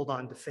to hold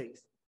on to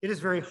faith. It is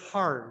very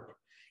hard,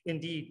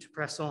 indeed, to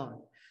press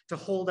on, to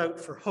hold out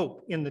for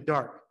hope in the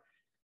dark,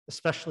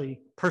 especially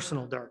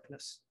personal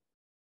darkness.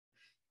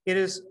 It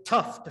is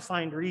tough to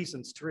find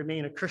reasons to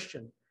remain a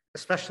Christian,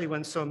 especially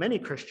when so many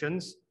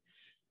Christians,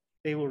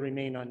 they will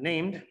remain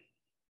unnamed,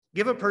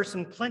 give a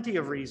person plenty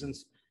of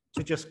reasons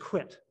to just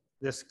quit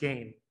this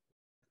game.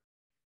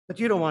 But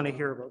you don't want to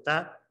hear about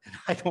that, and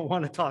I don't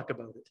want to talk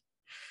about it.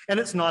 And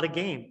it's not a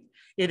game.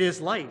 It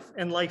is life,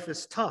 and life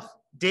is tough.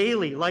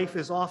 Daily, life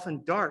is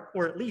often dark,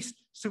 or at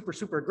least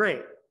super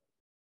gray.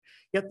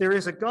 Yet there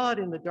is a God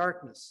in the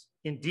darkness.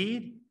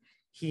 Indeed,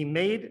 he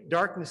made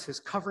darkness his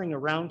covering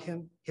around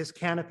him, his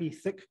canopy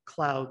thick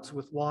clouds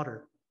with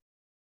water.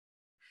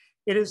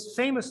 It is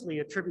famously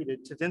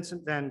attributed to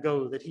Vincent van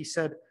Gogh that he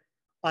said,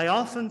 "I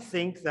often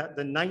think that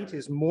the night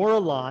is more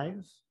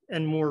alive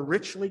and more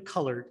richly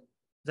colored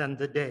than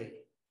the day."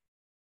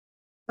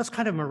 That's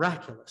kind of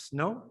miraculous,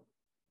 no?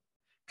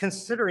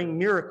 Considering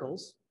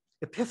miracles,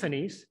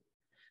 epiphanies,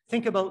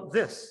 think about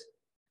this.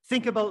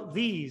 Think about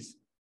these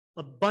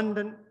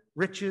abundant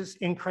riches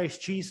in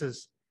Christ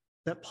Jesus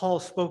that Paul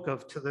spoke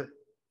of to the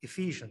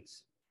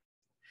Ephesians.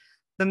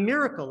 The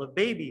miracle of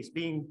babies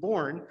being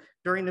born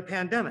during the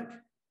pandemic.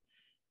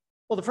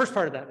 Well, the first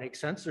part of that makes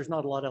sense. There's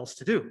not a lot else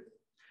to do.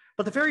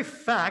 But the very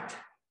fact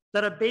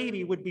that a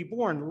baby would be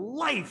born,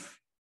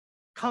 life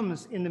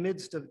comes in the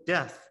midst of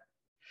death.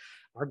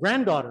 Our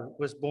granddaughter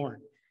was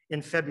born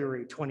in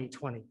February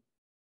 2020.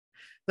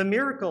 The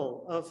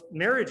miracle of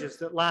marriages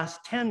that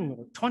last 10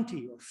 or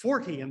 20 or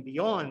 40 and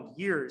beyond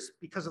years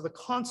because of the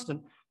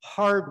constant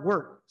hard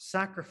work,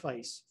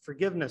 sacrifice,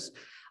 forgiveness,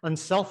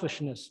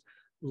 unselfishness,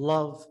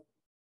 love.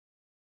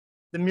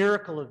 The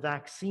miracle of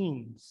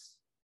vaccines.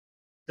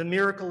 The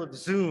miracle of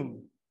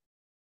Zoom,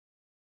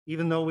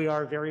 even though we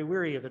are very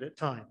weary of it at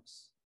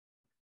times.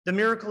 The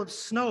miracle of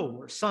snow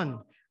or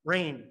sun,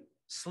 rain,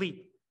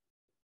 sleep,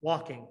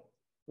 walking,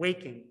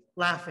 waking,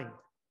 laughing,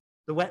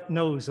 the wet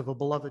nose of a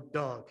beloved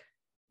dog.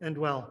 And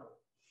well,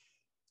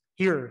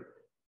 here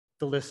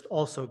the list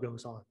also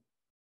goes on.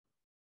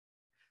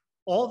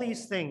 All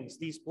these things,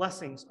 these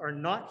blessings, are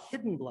not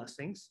hidden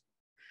blessings,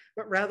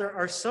 but rather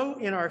are so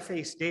in our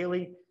face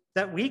daily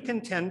that we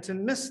can tend to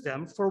miss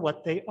them for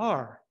what they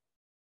are.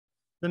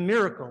 The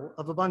miracle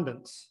of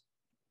abundance.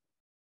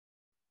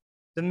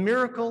 The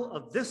miracle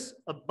of this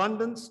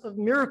abundance of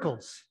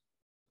miracles.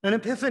 An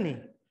epiphany,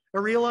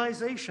 a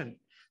realization.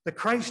 The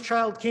Christ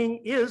child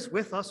King is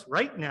with us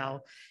right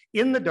now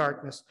in the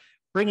darkness,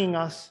 bringing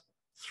us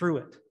through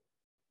it.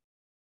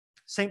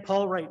 St.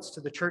 Paul writes to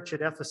the church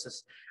at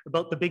Ephesus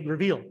about the big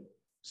reveal.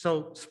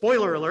 So,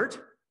 spoiler alert,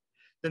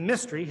 the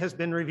mystery has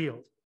been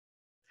revealed.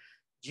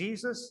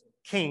 Jesus,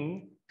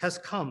 King, has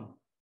come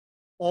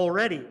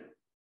already,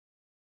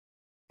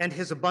 and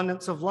his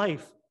abundance of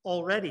life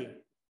already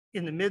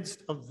in the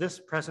midst of this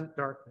present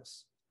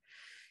darkness.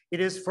 It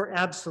is for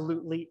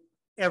absolutely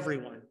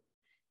everyone.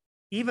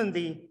 Even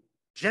the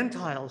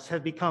Gentiles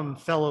have become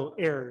fellow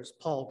heirs,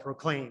 Paul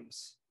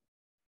proclaims,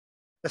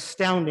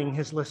 astounding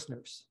his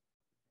listeners.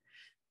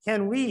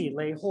 Can we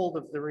lay hold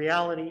of the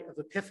reality of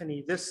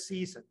Epiphany this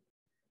season?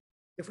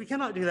 If we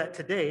cannot do that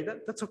today,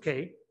 that's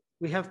okay.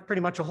 We have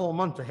pretty much a whole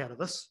month ahead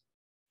of us.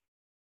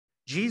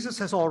 Jesus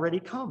has already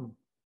come.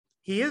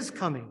 He is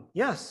coming,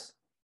 yes.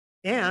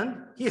 and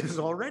he has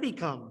already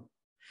come.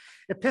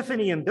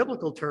 Epiphany in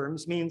biblical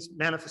terms means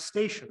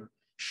manifestation,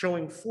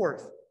 showing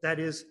forth, that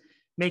is,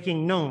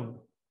 making known.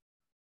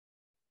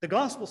 The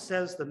gospel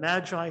says the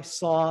Magi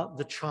saw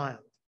the child.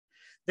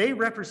 They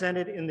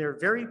represented in their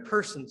very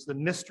persons the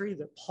mystery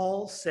that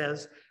Paul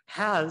says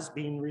has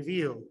been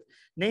revealed,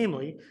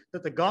 namely,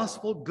 that the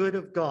gospel good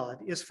of God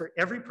is for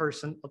every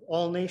person of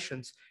all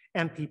nations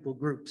and people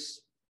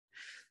groups.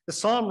 The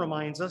psalm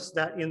reminds us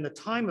that in the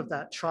time of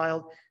that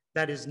child,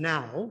 that is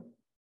now,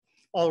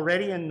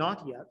 already and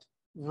not yet,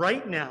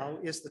 right now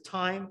is the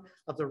time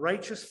of the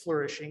righteous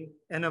flourishing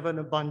and of an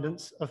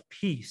abundance of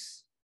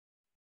peace.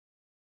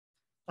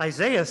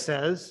 Isaiah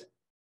says,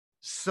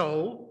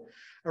 so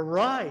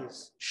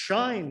arise,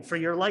 shine, for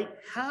your light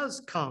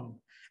has come,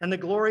 and the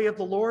glory of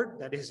the Lord,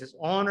 that is his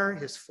honor,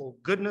 his full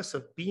goodness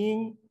of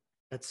being,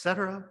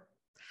 etc.,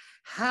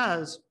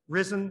 has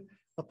risen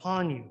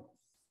upon you.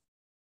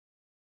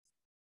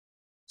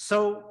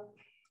 So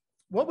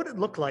what would it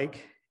look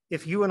like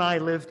if you and I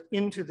lived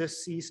into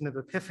this season of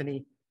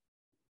Epiphany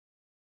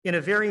in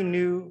a very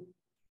new,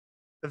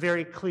 a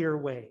very clear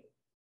way,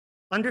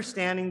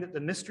 understanding that the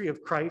mystery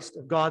of Christ,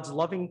 of God's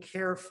loving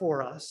care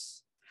for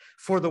us,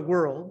 for the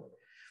world,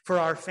 for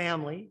our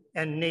family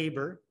and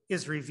neighbor,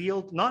 is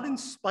revealed not in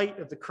spite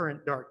of the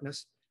current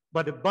darkness,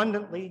 but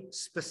abundantly,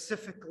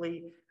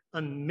 specifically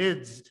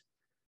amidst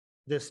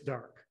this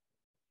dark.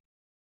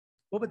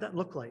 What would that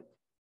look like?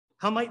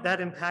 How might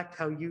that impact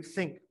how you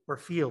think or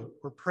feel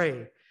or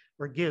pray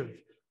or give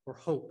or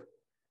hope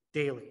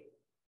daily?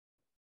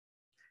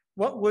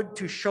 What would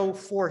to show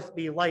forth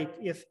be like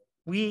if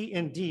we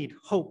indeed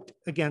hoped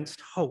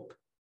against hope,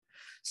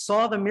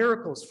 saw the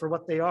miracles for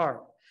what they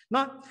are,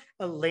 not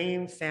a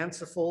lame,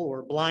 fanciful,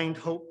 or blind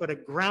hope, but a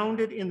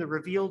grounded in the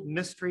revealed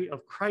mystery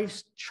of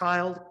Christ,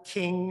 child,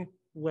 king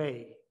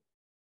way?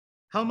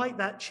 How might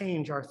that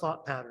change our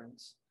thought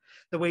patterns,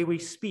 the way we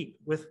speak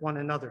with one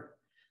another,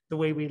 the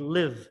way we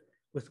live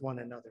with one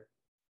another?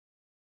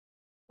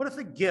 What if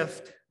the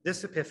gift,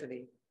 this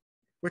Epiphany,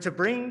 were to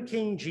bring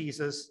King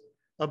Jesus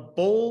a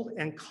bold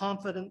and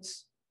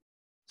confidence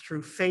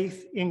through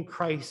faith in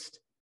Christ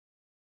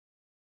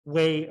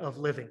way of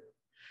living?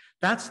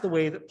 That's the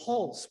way that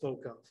Paul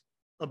spoke of,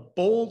 a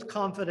bold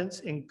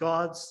confidence in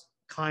God's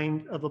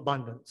kind of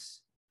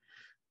abundance.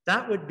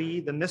 That would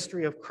be the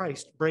mystery of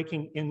Christ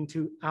breaking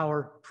into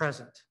our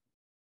present.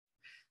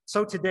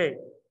 So today,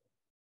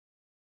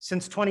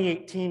 since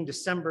 2018,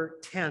 December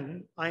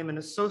 10, I am an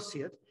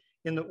associate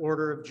in the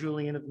Order of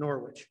Julian of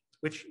Norwich,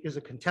 which is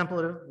a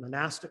contemplative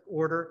monastic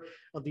order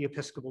of the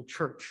Episcopal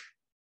Church.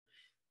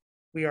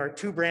 We are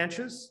two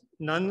branches,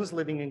 nuns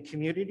living in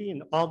community,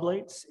 and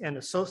oblates and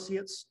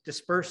associates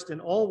dispersed in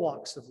all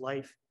walks of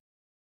life.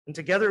 And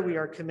together we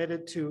are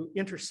committed to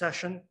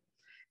intercession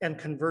and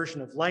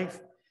conversion of life,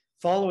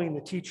 following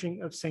the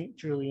teaching of St.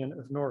 Julian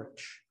of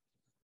Norwich.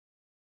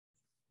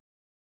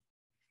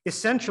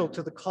 Essential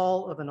to the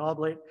call of an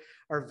oblate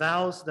are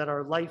vows that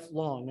are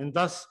lifelong and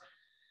thus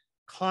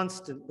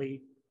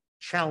constantly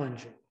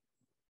challenging.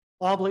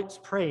 Oblates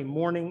pray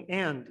morning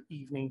and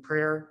evening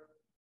prayer.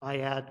 I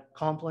add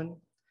Compline.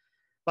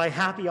 By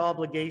happy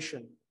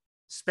obligation,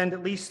 spend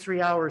at least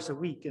 3 hours a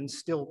week in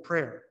still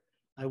prayer.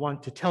 I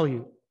want to tell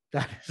you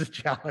that is a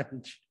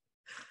challenge.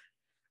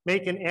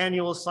 Make an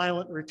annual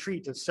silent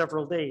retreat of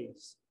several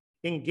days.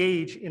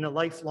 Engage in a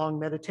lifelong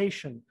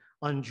meditation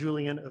on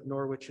Julian of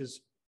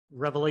Norwich's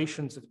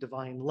revelations of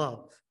divine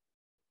love.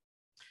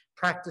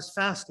 Practice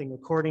fasting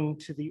according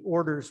to the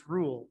order's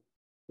rule.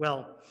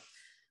 Well,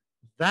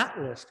 that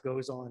list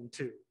goes on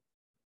too.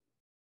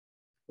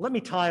 Let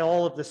me tie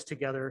all of this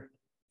together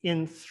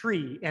in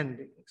 3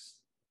 endings.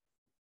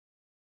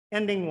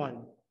 Ending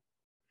 1.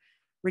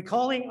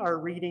 Recalling our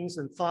readings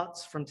and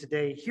thoughts from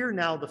today, hear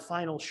now the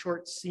final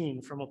short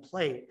scene from a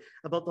play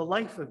about the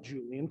life of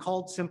Julian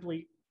called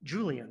simply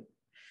Julian,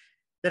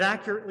 that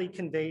accurately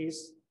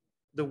conveys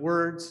the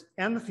words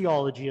and the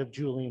theology of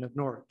Julian of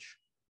Norwich.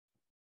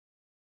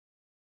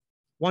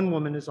 One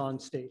woman is on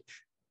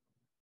stage.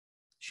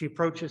 She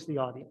approaches the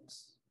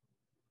audience.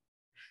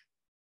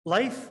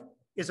 Life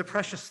is a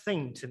precious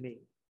thing to me,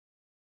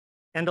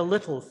 and a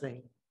little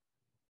thing.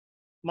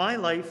 My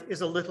life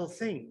is a little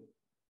thing.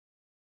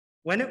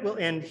 When it will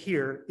end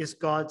here is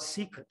God's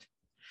secret,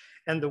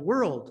 and the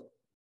world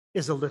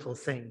is a little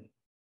thing,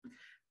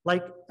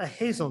 like a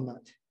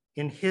hazelnut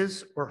in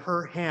his or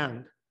her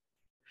hand.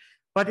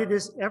 But it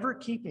is ever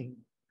keeping,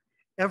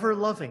 ever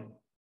loving.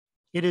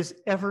 It is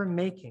ever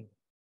making.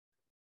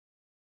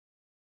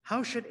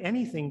 How should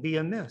anything be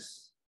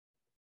amiss?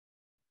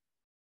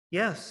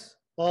 Yes,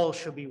 all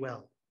shall be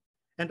well,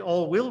 and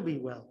all will be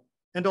well,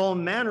 and all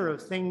manner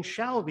of things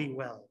shall be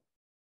well.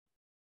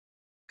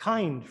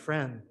 Kind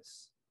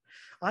friends,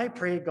 I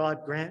pray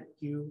God grant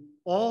you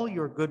all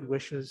your good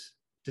wishes,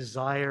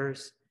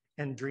 desires,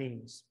 and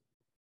dreams.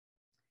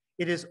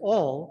 It is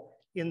all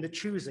in the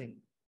choosing.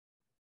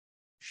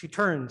 She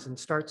turns and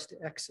starts to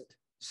exit,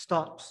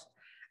 stops,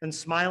 and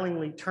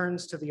smilingly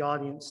turns to the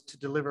audience to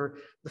deliver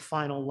the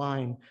final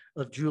line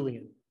of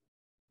Julian.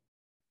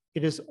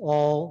 It is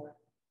all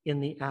in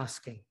the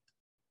asking.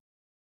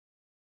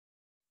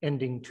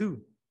 ending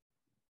 2.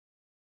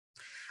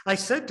 I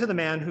said to the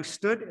man who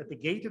stood at the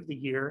gate of the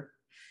year,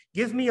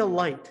 "Give me a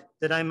light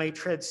that I may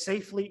tread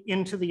safely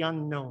into the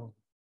unknown."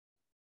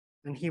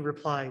 And he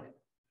replied,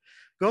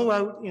 "Go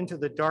out into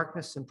the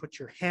darkness and put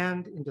your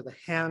hand into the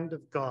hand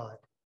of God.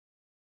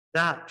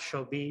 That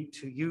shall be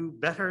to you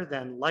better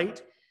than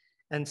light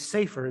and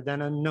safer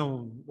than a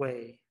known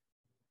way."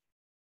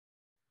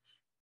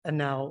 And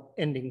now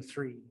ending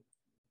 3,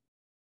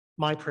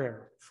 my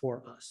prayer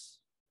for us.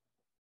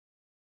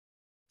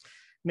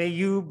 May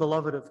you,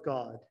 beloved of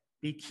God,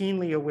 be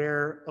keenly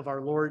aware of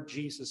our Lord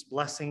Jesus'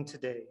 blessing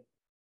today,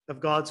 of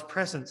God's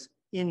presence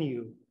in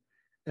you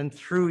and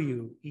through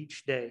you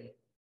each day,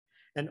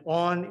 and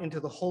on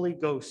into the Holy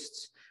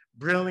Ghost's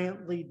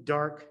brilliantly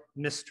dark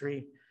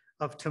mystery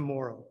of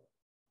tomorrow.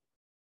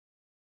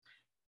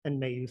 And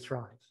may you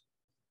thrive.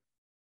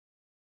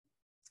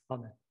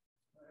 Amen.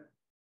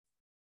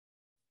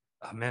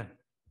 Amen.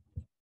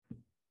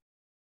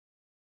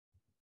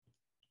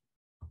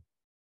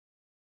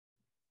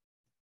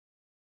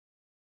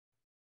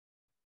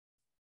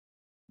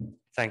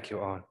 Thank you,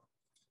 Owen.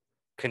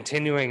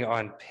 Continuing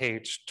on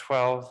page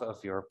 12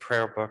 of your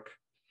prayer book,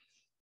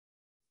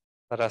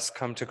 let us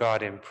come to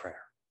God in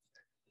prayer.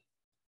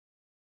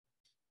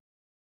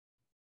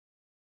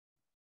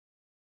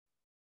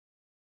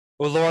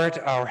 O Lord,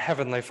 our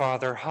heavenly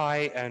Father,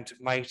 high and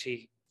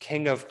mighty,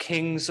 King of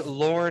kings,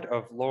 Lord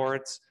of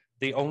lords,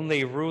 the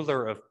only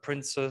ruler of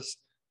princes,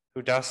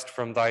 who dost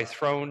from thy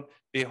throne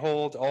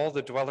behold all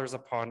the dwellers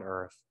upon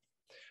earth.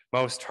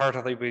 Most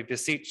heartily we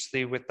beseech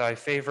thee with thy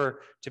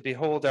favor to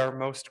behold our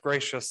most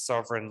gracious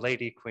sovereign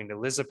lady, Queen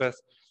Elizabeth,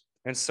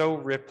 and so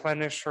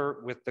replenish her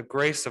with the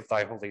grace of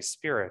thy Holy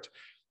Spirit,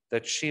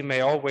 that she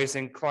may always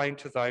incline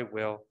to thy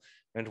will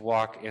and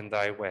walk in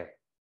thy way.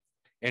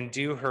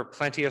 Endue her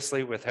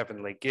plenteously with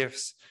heavenly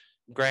gifts,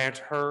 grant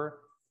her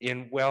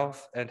in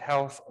wealth and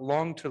health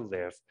long to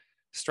live,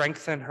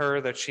 strengthen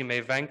her that she may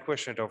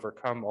vanquish and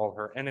overcome all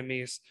her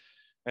enemies,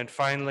 and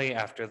finally,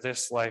 after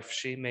this life,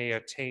 she may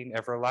attain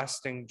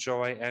everlasting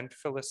joy and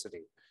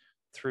felicity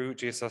through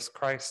Jesus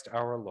Christ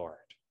our Lord.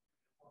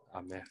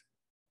 Amen.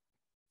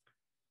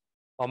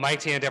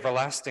 Almighty and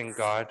everlasting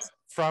God,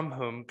 from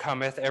whom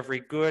cometh every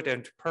good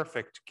and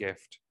perfect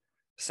gift,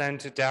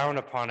 send down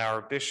upon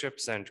our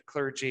bishops and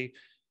clergy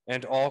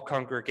and all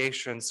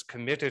congregations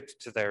committed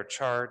to their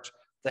charge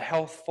the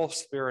healthful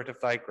spirit of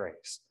thy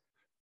grace,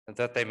 and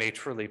that they may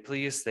truly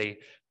please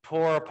thee,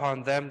 pour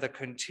upon them the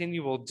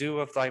continual dew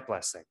of thy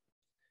blessing.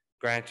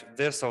 Grant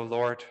this, O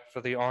Lord,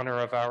 for the honor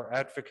of our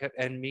advocate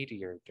and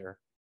mediator,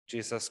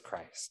 Jesus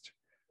Christ.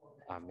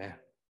 Amen.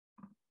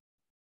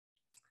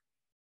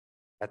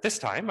 At this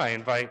time, I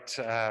invite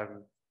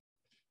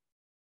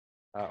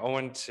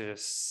Owen to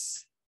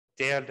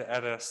stand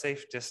at a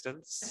safe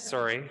distance,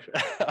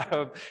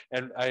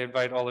 and I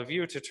invite all of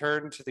you to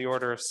turn to the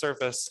order of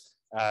service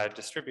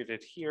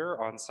distributed here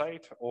on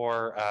site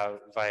or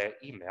via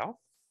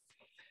email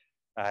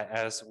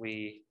as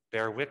we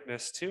bear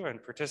witness to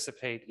and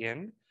participate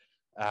in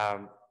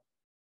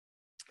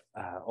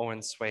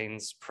Owen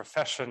Swain's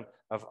profession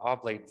of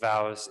oblate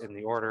vows in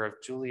the order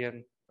of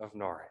Julian of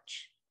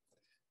Norwich.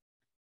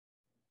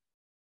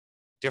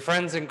 Dear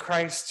friends in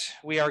Christ,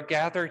 we are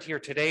gathered here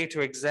today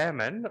to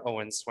examine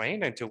Owen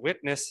Swain and to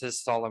witness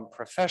his solemn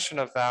profession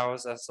of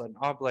vows as an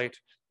oblate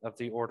of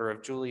the order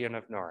of Julian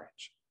of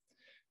Norwich.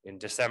 In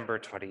December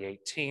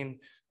 2018,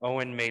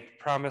 Owen made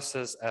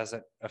promises as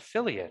an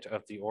affiliate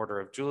of the order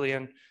of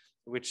Julian,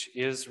 which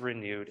is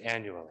renewed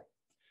annually.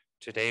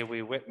 Today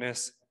we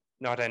witness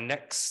not a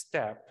next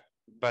step,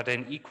 but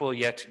an equal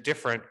yet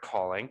different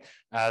calling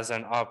as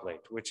an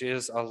oblate, which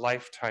is a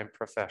lifetime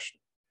profession.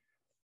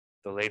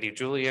 The Lady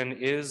Julian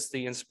is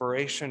the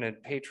inspiration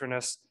and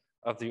patroness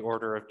of the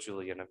Order of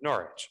Julian of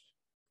Norwich,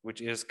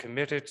 which is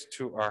committed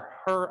to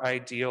her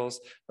ideals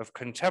of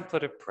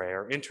contemplative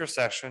prayer,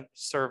 intercession,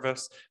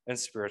 service, and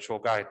spiritual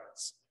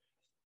guidance.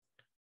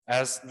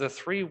 As the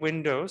three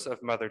windows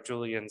of Mother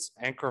Julian's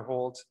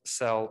anchor-hold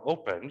cell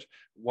opened,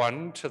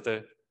 one to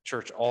the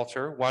church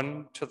altar,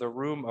 one to the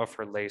room of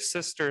her lay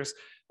sisters,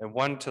 and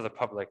one to the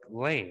public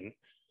lane,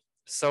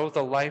 so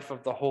the life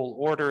of the whole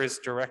order is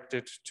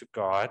directed to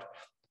God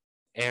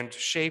and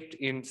shaped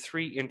in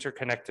three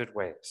interconnected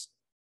ways.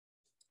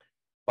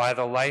 By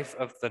the life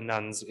of the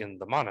nuns in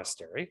the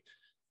monastery,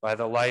 by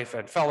the life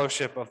and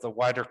fellowship of the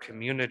wider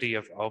community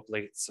of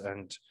oblates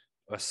and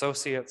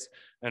associates,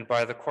 and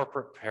by the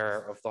corporate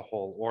prayer of the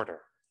whole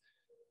order,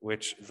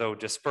 which, though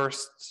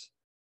dispersed,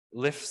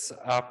 lifts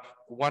up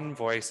one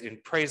voice in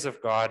praise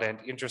of God and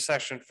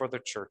intercession for the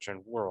church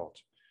and world.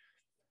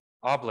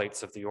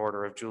 Oblates of the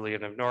Order of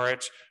Julian of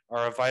Norwich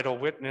are a vital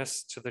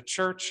witness to the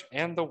church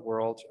and the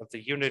world of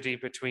the unity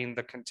between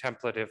the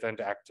contemplative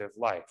and active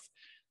life,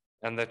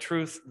 and the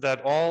truth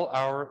that all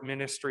our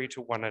ministry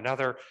to one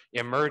another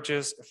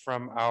emerges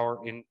from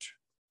our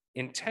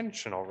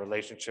intentional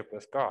relationship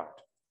with God.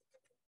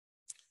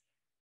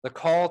 The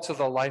call to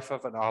the life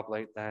of an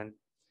oblate, then,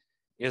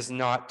 is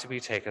not to be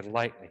taken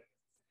lightly,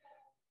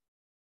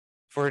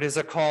 for it is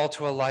a call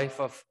to a life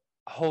of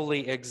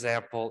holy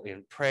example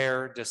in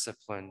prayer,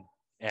 discipline,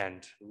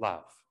 and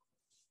love.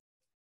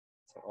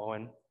 So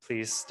Owen,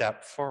 please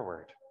step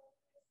forward.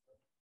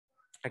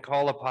 I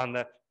call upon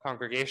the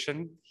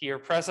congregation here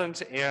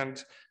present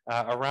and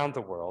around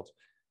the world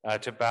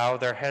to bow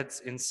their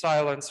heads in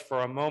silence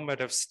for a moment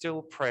of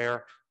still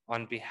prayer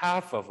on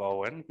behalf of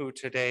Owen, who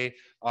today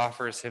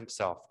offers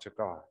himself to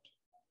God.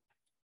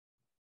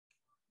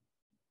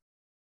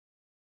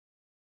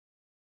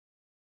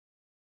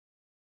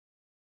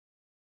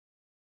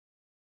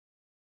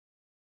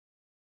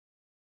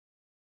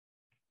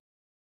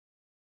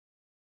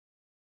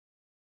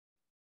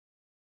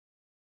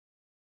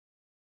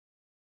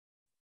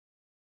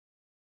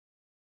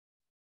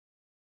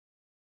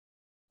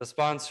 The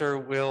sponsor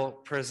will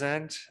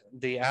present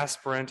the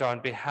aspirant on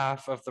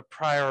behalf of the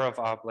prior of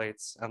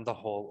Oblates and the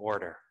whole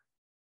order.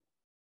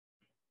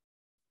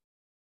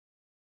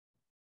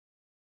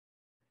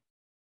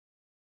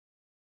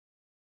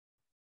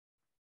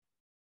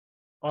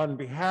 On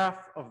behalf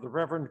of the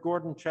Reverend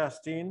Gordon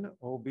Chasteen,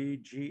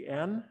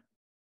 OBGN,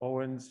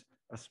 Owen's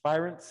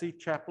aspirancy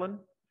chaplain,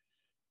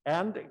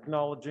 and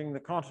acknowledging the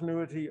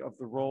continuity of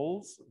the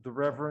roles, the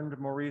Reverend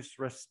Maurice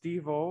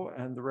Restivo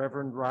and the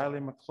Reverend Riley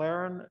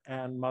McLaren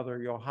and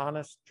Mother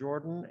Johannes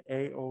Jordan,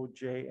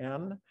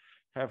 AOJN,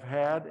 have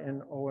had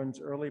in Owen's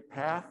early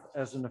path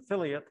as an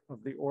affiliate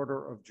of the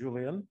Order of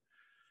Julian,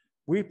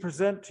 we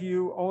present to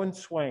you Owen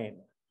Swain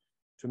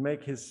to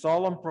make his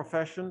solemn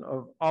profession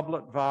of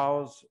oblate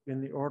vows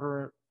in the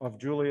Order of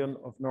Julian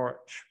of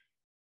Norwich.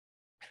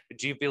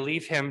 Do you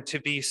believe him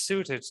to be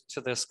suited to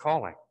this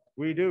calling?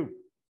 We do.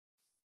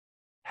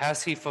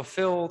 Has he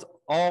fulfilled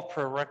all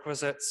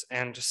prerequisites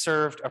and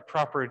served a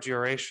proper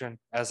duration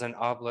as an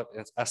oblate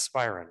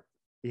aspirant?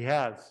 He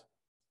has.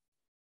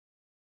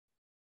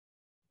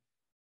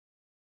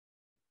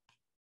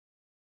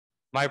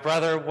 My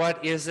brother,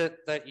 what is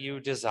it that you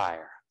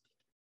desire?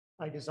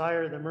 I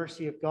desire the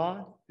mercy of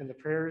God and the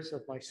prayers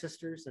of my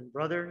sisters and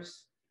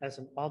brothers as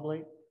an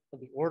oblate of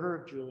the Order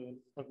of Julian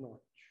of Norwich.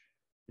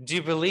 Do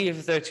you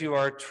believe that you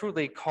are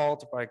truly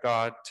called by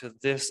God to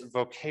this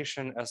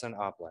vocation as an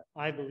oblate?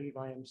 I believe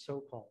I am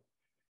so called.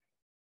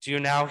 Do you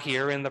now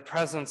here in the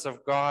presence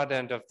of God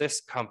and of this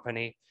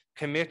company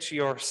commit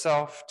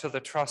yourself to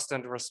the trust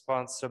and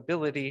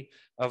responsibility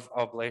of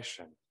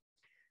oblation?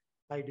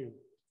 I do.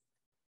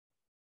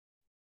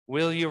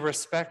 Will you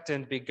respect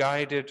and be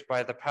guided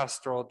by the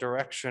pastoral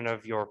direction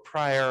of your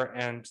prior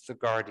and the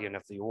guardian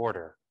of the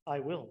order? I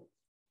will.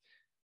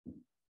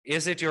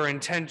 Is it your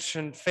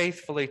intention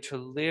faithfully to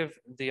live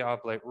the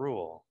oblate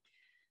rule?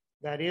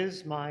 That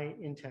is my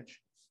intention.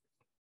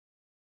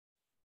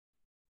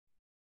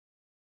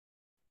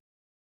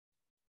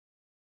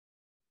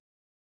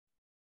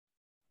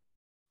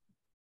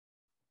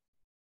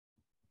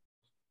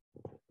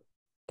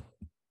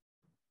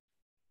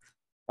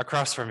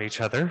 Across from each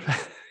other.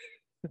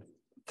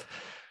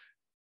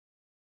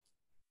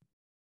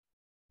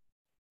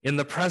 In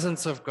the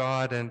presence of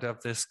God and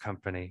of this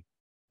company,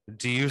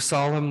 do you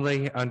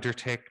solemnly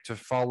undertake to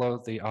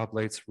follow the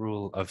oblate's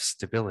rule of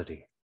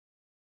stability?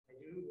 I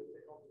do with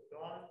the help of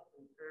God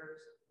and the prayers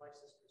of my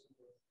sisters and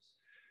brothers.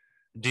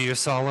 Do you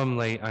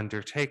solemnly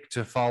undertake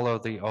to follow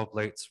the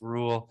oblate's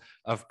rule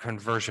of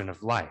conversion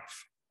of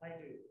life? I do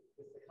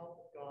with the help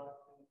of God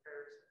and the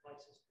prayers of my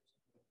sisters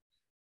and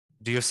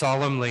brothers. Do you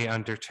solemnly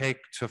undertake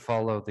to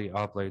follow the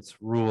oblate's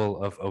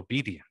rule of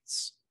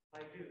obedience? I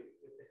do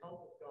with the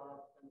help of God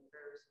and the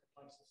prayers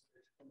of my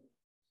sisters and brothers.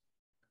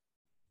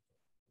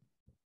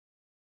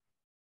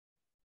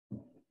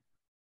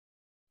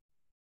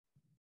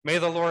 May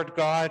the Lord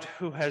God,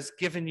 who has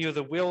given you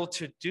the will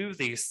to do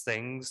these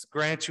things,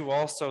 grant you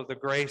also the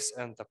grace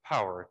and the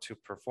power to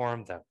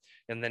perform them.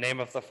 In the name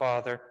of the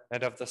Father,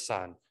 and of the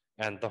Son,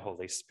 and the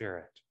Holy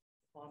Spirit.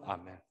 Amen.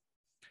 Amen.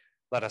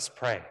 Let us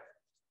pray.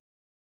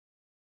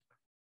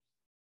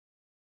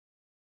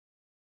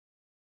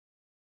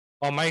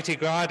 Almighty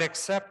God,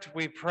 accept,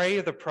 we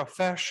pray, the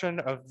profession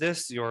of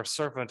this your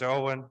servant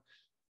Owen,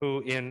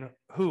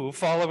 who,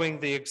 following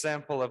the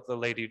example of the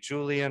Lady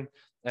Julian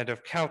and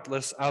of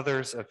countless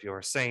others of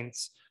your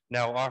saints,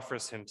 now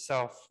offers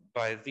himself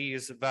by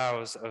these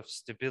vows of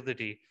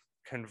stability,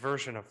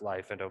 conversion of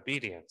life, and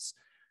obedience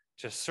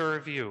to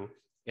serve you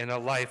in a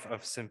life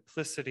of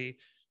simplicity,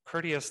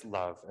 courteous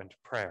love, and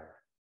prayer.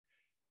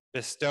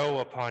 Bestow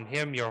upon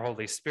him your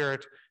Holy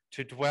Spirit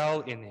to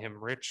dwell in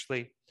him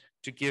richly,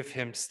 to give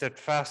him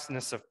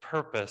steadfastness of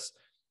purpose,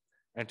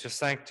 and to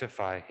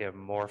sanctify him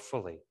more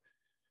fully,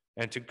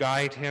 and to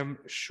guide him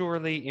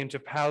surely into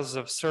paths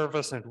of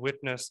service and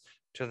witness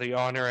to the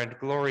honor and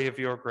glory of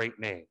your great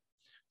name,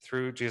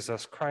 through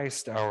Jesus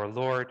Christ our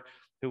Lord,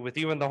 who with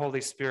you and the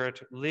Holy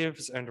Spirit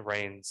lives and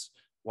reigns,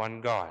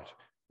 one God,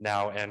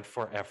 now and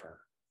forever.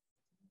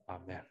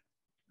 Amen.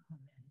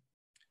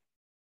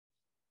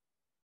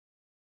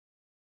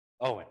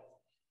 Owen,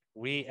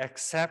 we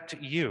accept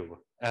you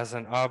as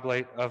an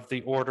oblate of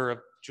the Order of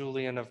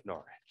Julian of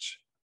Norwich.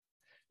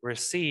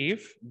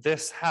 Receive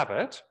this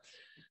habit,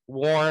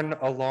 worn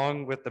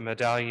along with the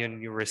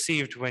medallion you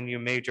received when you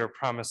made your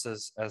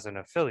promises as an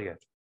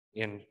affiliate,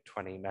 in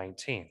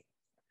 2019.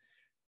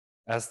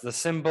 As the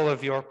symbol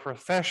of your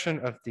profession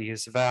of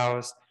these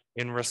vows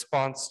in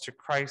response to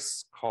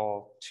Christ's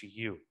call to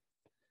you,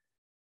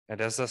 and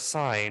as a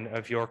sign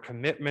of your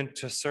commitment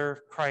to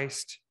serve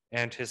Christ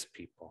and his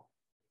people.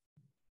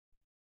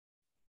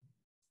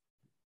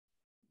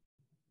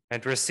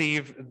 And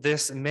receive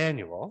this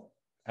manual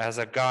as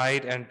a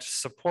guide and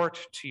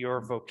support to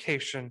your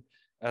vocation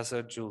as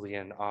a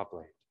Julian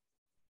Oblate.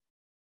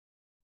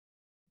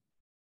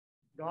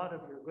 God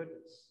of your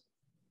goodness,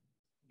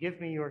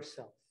 give me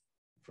yourself,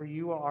 for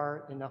you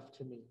are enough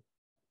to me,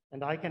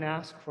 and I can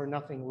ask for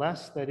nothing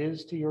less that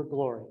is to your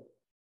glory.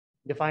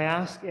 And if I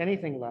ask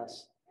anything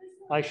less,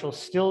 I shall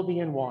still be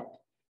in want,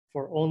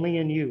 for only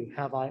in you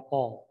have I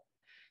all.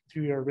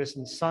 Through your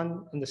risen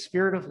Son and the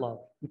Spirit of love,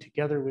 who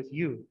together with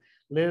you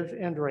live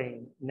and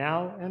reign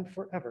now and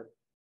forever.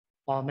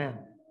 Amen.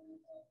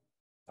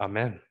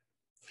 Amen.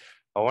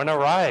 Owen,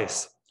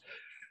 arise.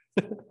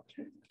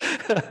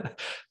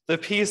 The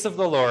peace of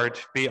the Lord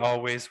be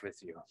always with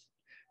you.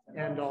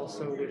 And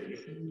also with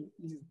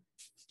you.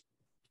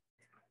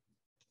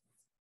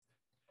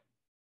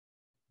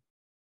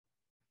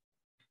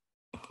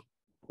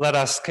 Let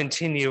us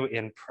continue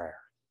in prayer.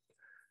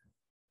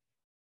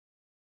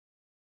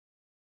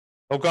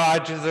 O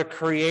God, the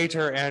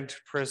creator and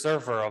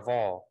preserver of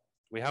all,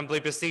 we humbly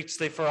beseech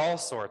thee for all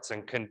sorts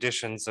and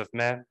conditions of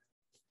men,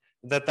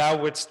 that thou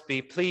wouldst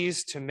be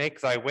pleased to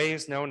make thy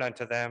ways known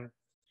unto them,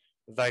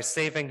 thy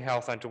saving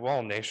health unto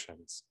all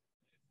nations.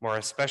 More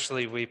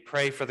especially we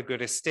pray for the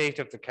good estate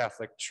of the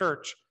Catholic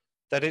Church,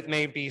 that it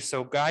may be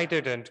so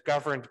guided and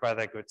governed by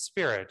thy good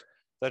Spirit,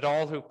 that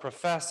all who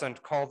profess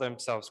and call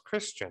themselves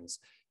Christians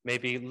may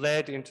be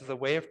led into the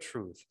way of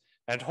truth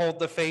and hold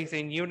the faith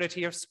in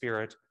unity of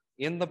spirit,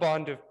 in the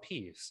bond of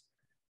peace,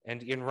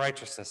 and in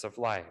righteousness of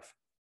life.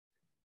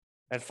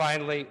 And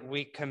finally,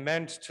 we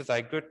commend to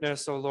thy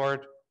goodness, O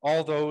Lord,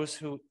 all those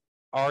who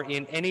are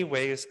in any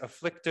ways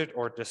afflicted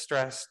or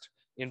distressed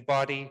in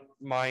body,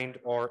 mind,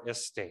 or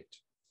estate,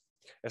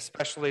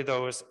 especially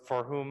those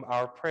for whom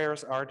our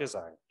prayers are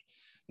desired,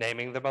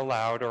 naming them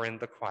aloud or in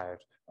the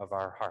quiet of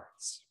our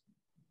hearts.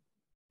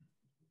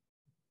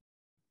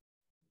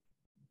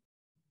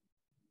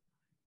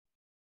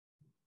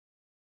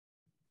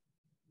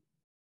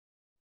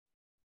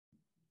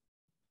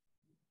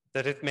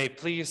 That it may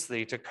please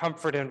thee to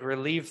comfort and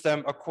relieve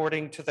them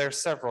according to their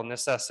several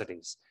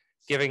necessities,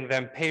 giving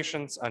them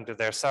patience under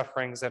their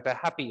sufferings and a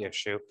happy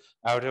issue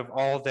out of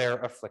all their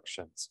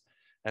afflictions.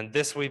 And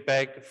this we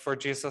beg for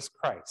Jesus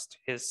Christ,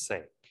 his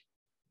sake.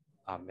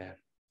 Amen.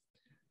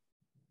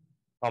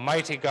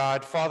 Almighty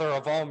God, Father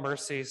of all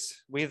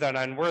mercies, we thine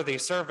unworthy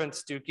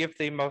servants do give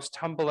thee most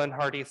humble and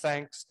hearty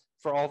thanks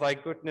for all thy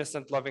goodness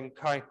and loving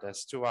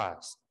kindness to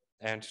us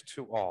and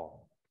to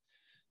all.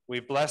 We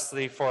bless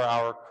thee for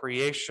our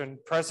creation,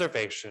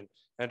 preservation,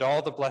 and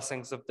all the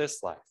blessings of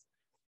this life,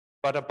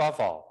 but above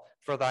all,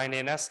 for thine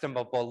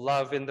inestimable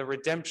love in the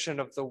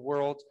redemption of the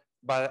world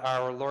by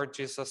our Lord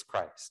Jesus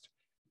Christ,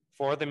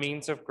 for the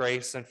means of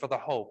grace and for the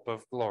hope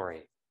of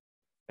glory.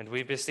 And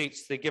we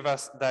beseech thee, give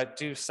us that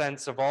due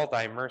sense of all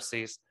thy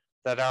mercies,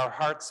 that our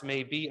hearts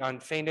may be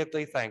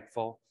unfeignedly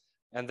thankful,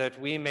 and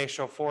that we may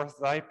show forth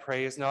thy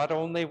praise not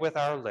only with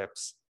our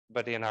lips,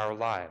 but in our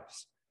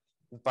lives,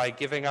 by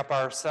giving up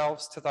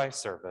ourselves to thy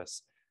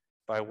service,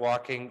 by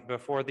walking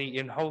before thee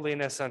in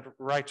holiness and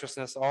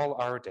righteousness all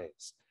our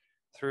days.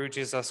 Through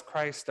Jesus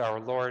Christ our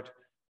Lord,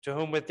 to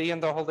whom with thee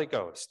and the Holy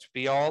Ghost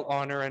be all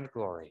honor and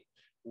glory,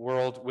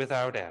 world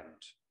without end.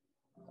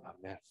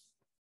 Amen.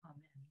 Amen.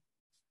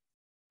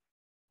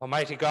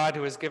 Almighty God,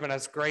 who has given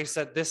us grace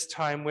at this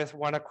time with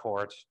one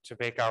accord to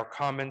make our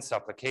common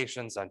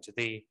supplications unto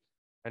thee,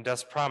 and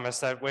dost promise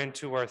that when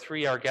 2 or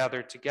 3 are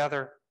gathered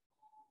together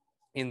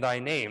in thy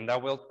name, thou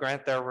wilt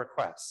grant their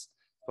requests.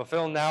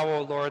 Fulfill now,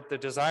 O Lord, the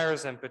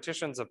desires and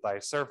petitions of thy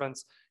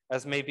servants,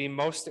 as may be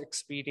most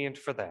expedient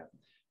for them,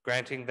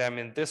 granting them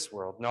in this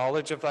world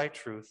knowledge of thy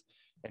truth,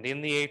 and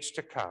in the age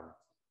to come,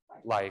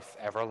 life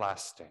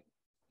everlasting.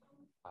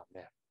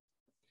 Amen.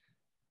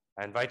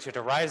 I invite you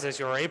to rise as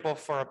you're able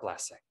for a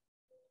blessing.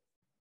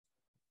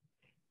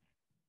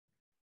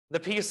 The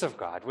peace of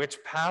God,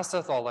 which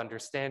passeth all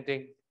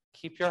understanding,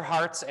 keep your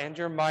hearts and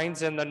your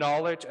minds in the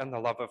knowledge and the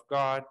love of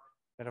God,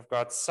 and of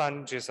God's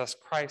Son, Jesus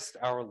Christ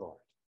our Lord.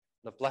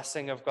 The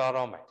blessing of God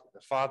Almighty,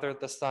 the Father,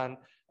 the Son,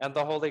 and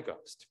the Holy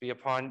Ghost be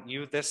upon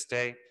you this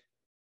day,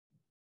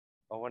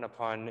 and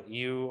upon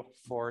you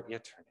for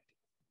eternity.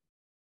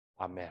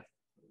 Amen.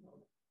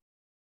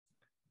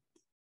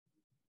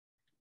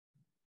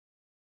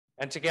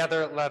 And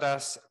together let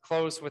us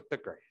close with the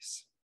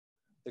grace.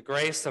 The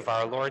grace of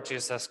our Lord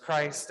Jesus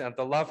Christ and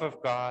the love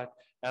of God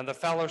and the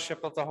fellowship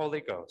of the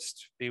Holy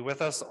Ghost be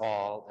with us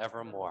all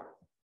evermore.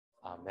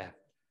 Amen.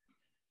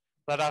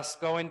 Let us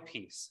go in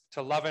peace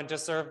to love and to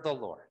serve the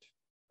Lord.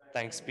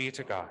 Thanks be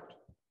to God.